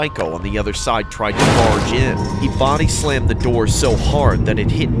 the psycho on the other side tried to barge in. He body slammed the door so hard that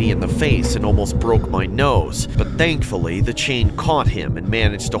it hit me in the face and almost broke my nose, but thankfully the chain caught him and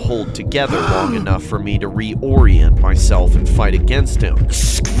managed to hold together long enough for me to reorient myself and fight against him.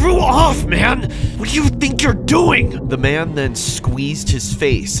 Screw off, man! What do you think you're doing? The man then squeezed his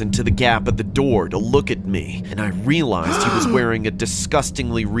face into the gap of the door to look at me, and I realized he was wearing a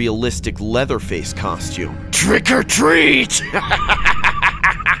disgustingly realistic Leatherface costume. Trick or treat!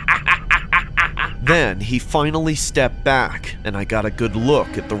 Then he finally stepped back, and I got a good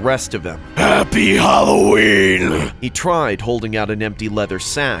look at the rest of him. Happy Halloween! He tried holding out an empty leather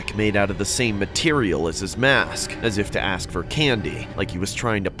sack made out of the same material as his mask, as if to ask for candy, like he was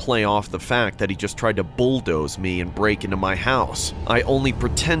trying to play off the fact that he just tried to bulldoze me and break into my house. I only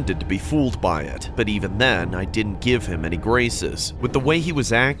pretended to be fooled by it, but even then, I didn't give him any graces. With the way he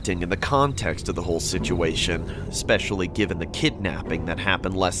was acting and the context of the whole situation, especially given the kidnapping that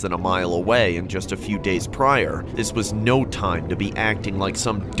happened less than a mile away and just a few days prior, this was no time to be acting like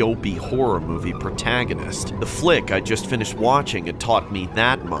some dopey horror movie protagonist. The flick I just finished watching had taught me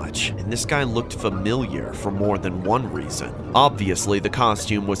that much, and this guy looked familiar for more than one reason. Obviously, the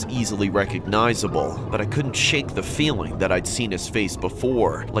costume was easily recognizable, but I couldn't shake the feeling that I'd seen his face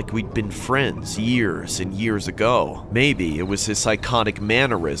before, like we'd been friends years and years ago. Maybe it was his psychotic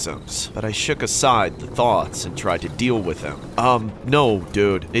mannerisms, but I shook aside the thoughts and tried to deal with him. No,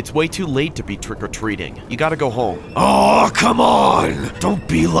 dude, it's way too late to be trick-or-treating. You gotta go home. Oh, come on! Don't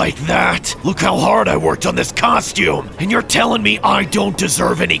be like that! Look how hard I worked on this costume! And you're telling me I don't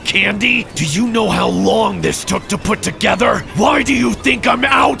deserve any candy? Do you know how long this took to put together? Why do you think I'm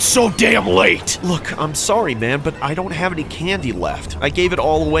out so damn late? Look, I'm sorry, man, but I don't have any candy left. I gave it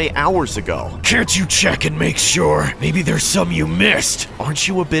all away hours ago. Can't you check and make sure? Maybe there's some you missed. Aren't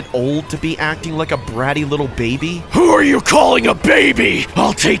you a bit old to be acting like a bratty little baby? Who are you calling a baby?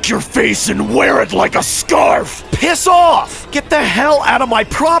 I'll take your face and wear it like a scarf! Piss off! Get the hell out of my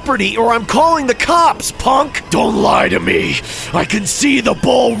property or I'm calling the cops, punk! Don't lie to me! I can see the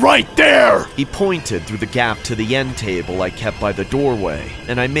bull right there! He pointed through the gap to the end table I kept by the doorway,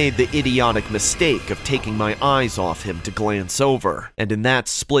 and I made the idiotic mistake of taking my eyes off him to glance over. And in that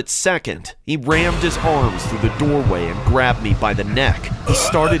split second, he rammed his arms through the doorway and grabbed me by the neck. He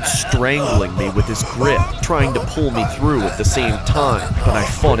started strangling me with his grip, trying to pull me through at the same time, but I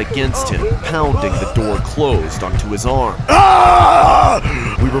fought against him, pounding the door closed onto his arm.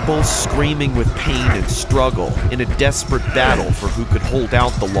 We were both screaming with pain and struggle, in a desperate battle for who could hold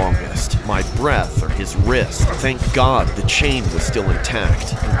out the longest, my breath or his wrist. Thank God the chain was still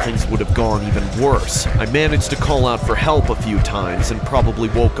intact, and things would have gone even worse. I managed to call out for help a few times and probably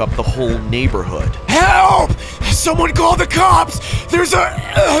woke up the whole neighborhood. Help! Someone call the cops! There's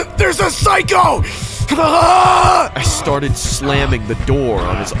a psycho! I started slamming the door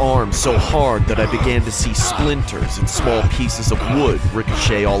on his arm so hard that I began to see splinters and small pieces of wood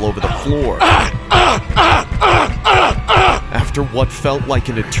ricochet all over the floor. After what felt like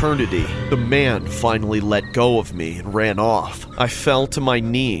an eternity, the man finally let go of me and ran off. I fell to my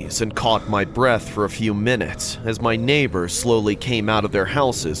knees and caught my breath for a few minutes as my neighbors slowly came out of their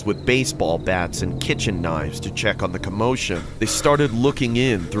houses with baseball bats and kitchen knives to check on the commotion. They started looking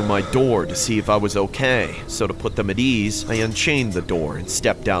in through my door to see if I was okay, so to put them at ease, I unchained the door and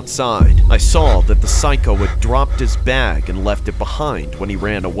stepped outside. I saw that the psycho had dropped his bag and left it behind when he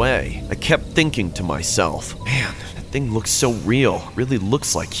ran away. I kept thinking to myself, man, thing looks so real. Really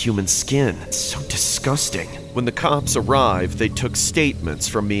looks like human skin. It's so disgusting. When the cops arrived, they took statements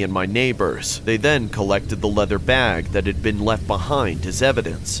from me and my neighbors. They then collected the leather bag that had been left behind as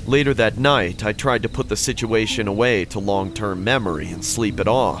evidence. Later that night, I tried to put the situation away to long-term memory and sleep it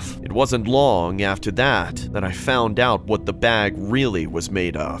off. It wasn't long after that I found out what the bag really was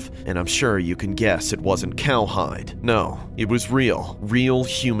made of, and I'm sure you can guess it wasn't cowhide. No, it was real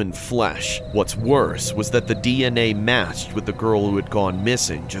human flesh. What's worse was that the DNA matched with the girl who had gone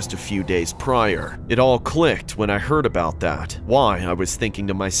missing just a few days prior. It all clicked when I heard about that. Why I was thinking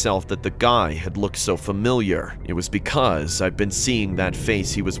to myself that the guy had looked so familiar. It was because I'd been seeing that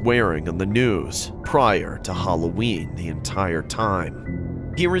face he was wearing on the news prior to Halloween the entire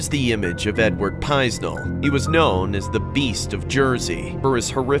time. Here is the image of Edward Peisnell. He was known as the Beast of Jersey for his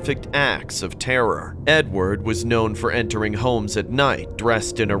horrific acts of terror. Edward was known for entering homes at night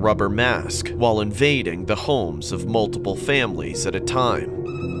dressed in a rubber mask while invading the homes of multiple families at a time.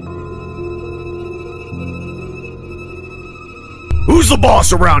 Who's the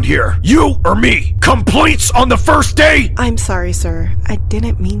boss around here? You or me? Complaints on the first day? I'm sorry, sir. I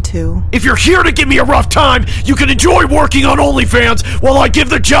didn't mean to. If you're here to give me a rough time, you can enjoy working on OnlyFans while I give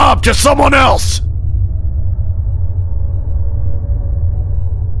the job to someone else.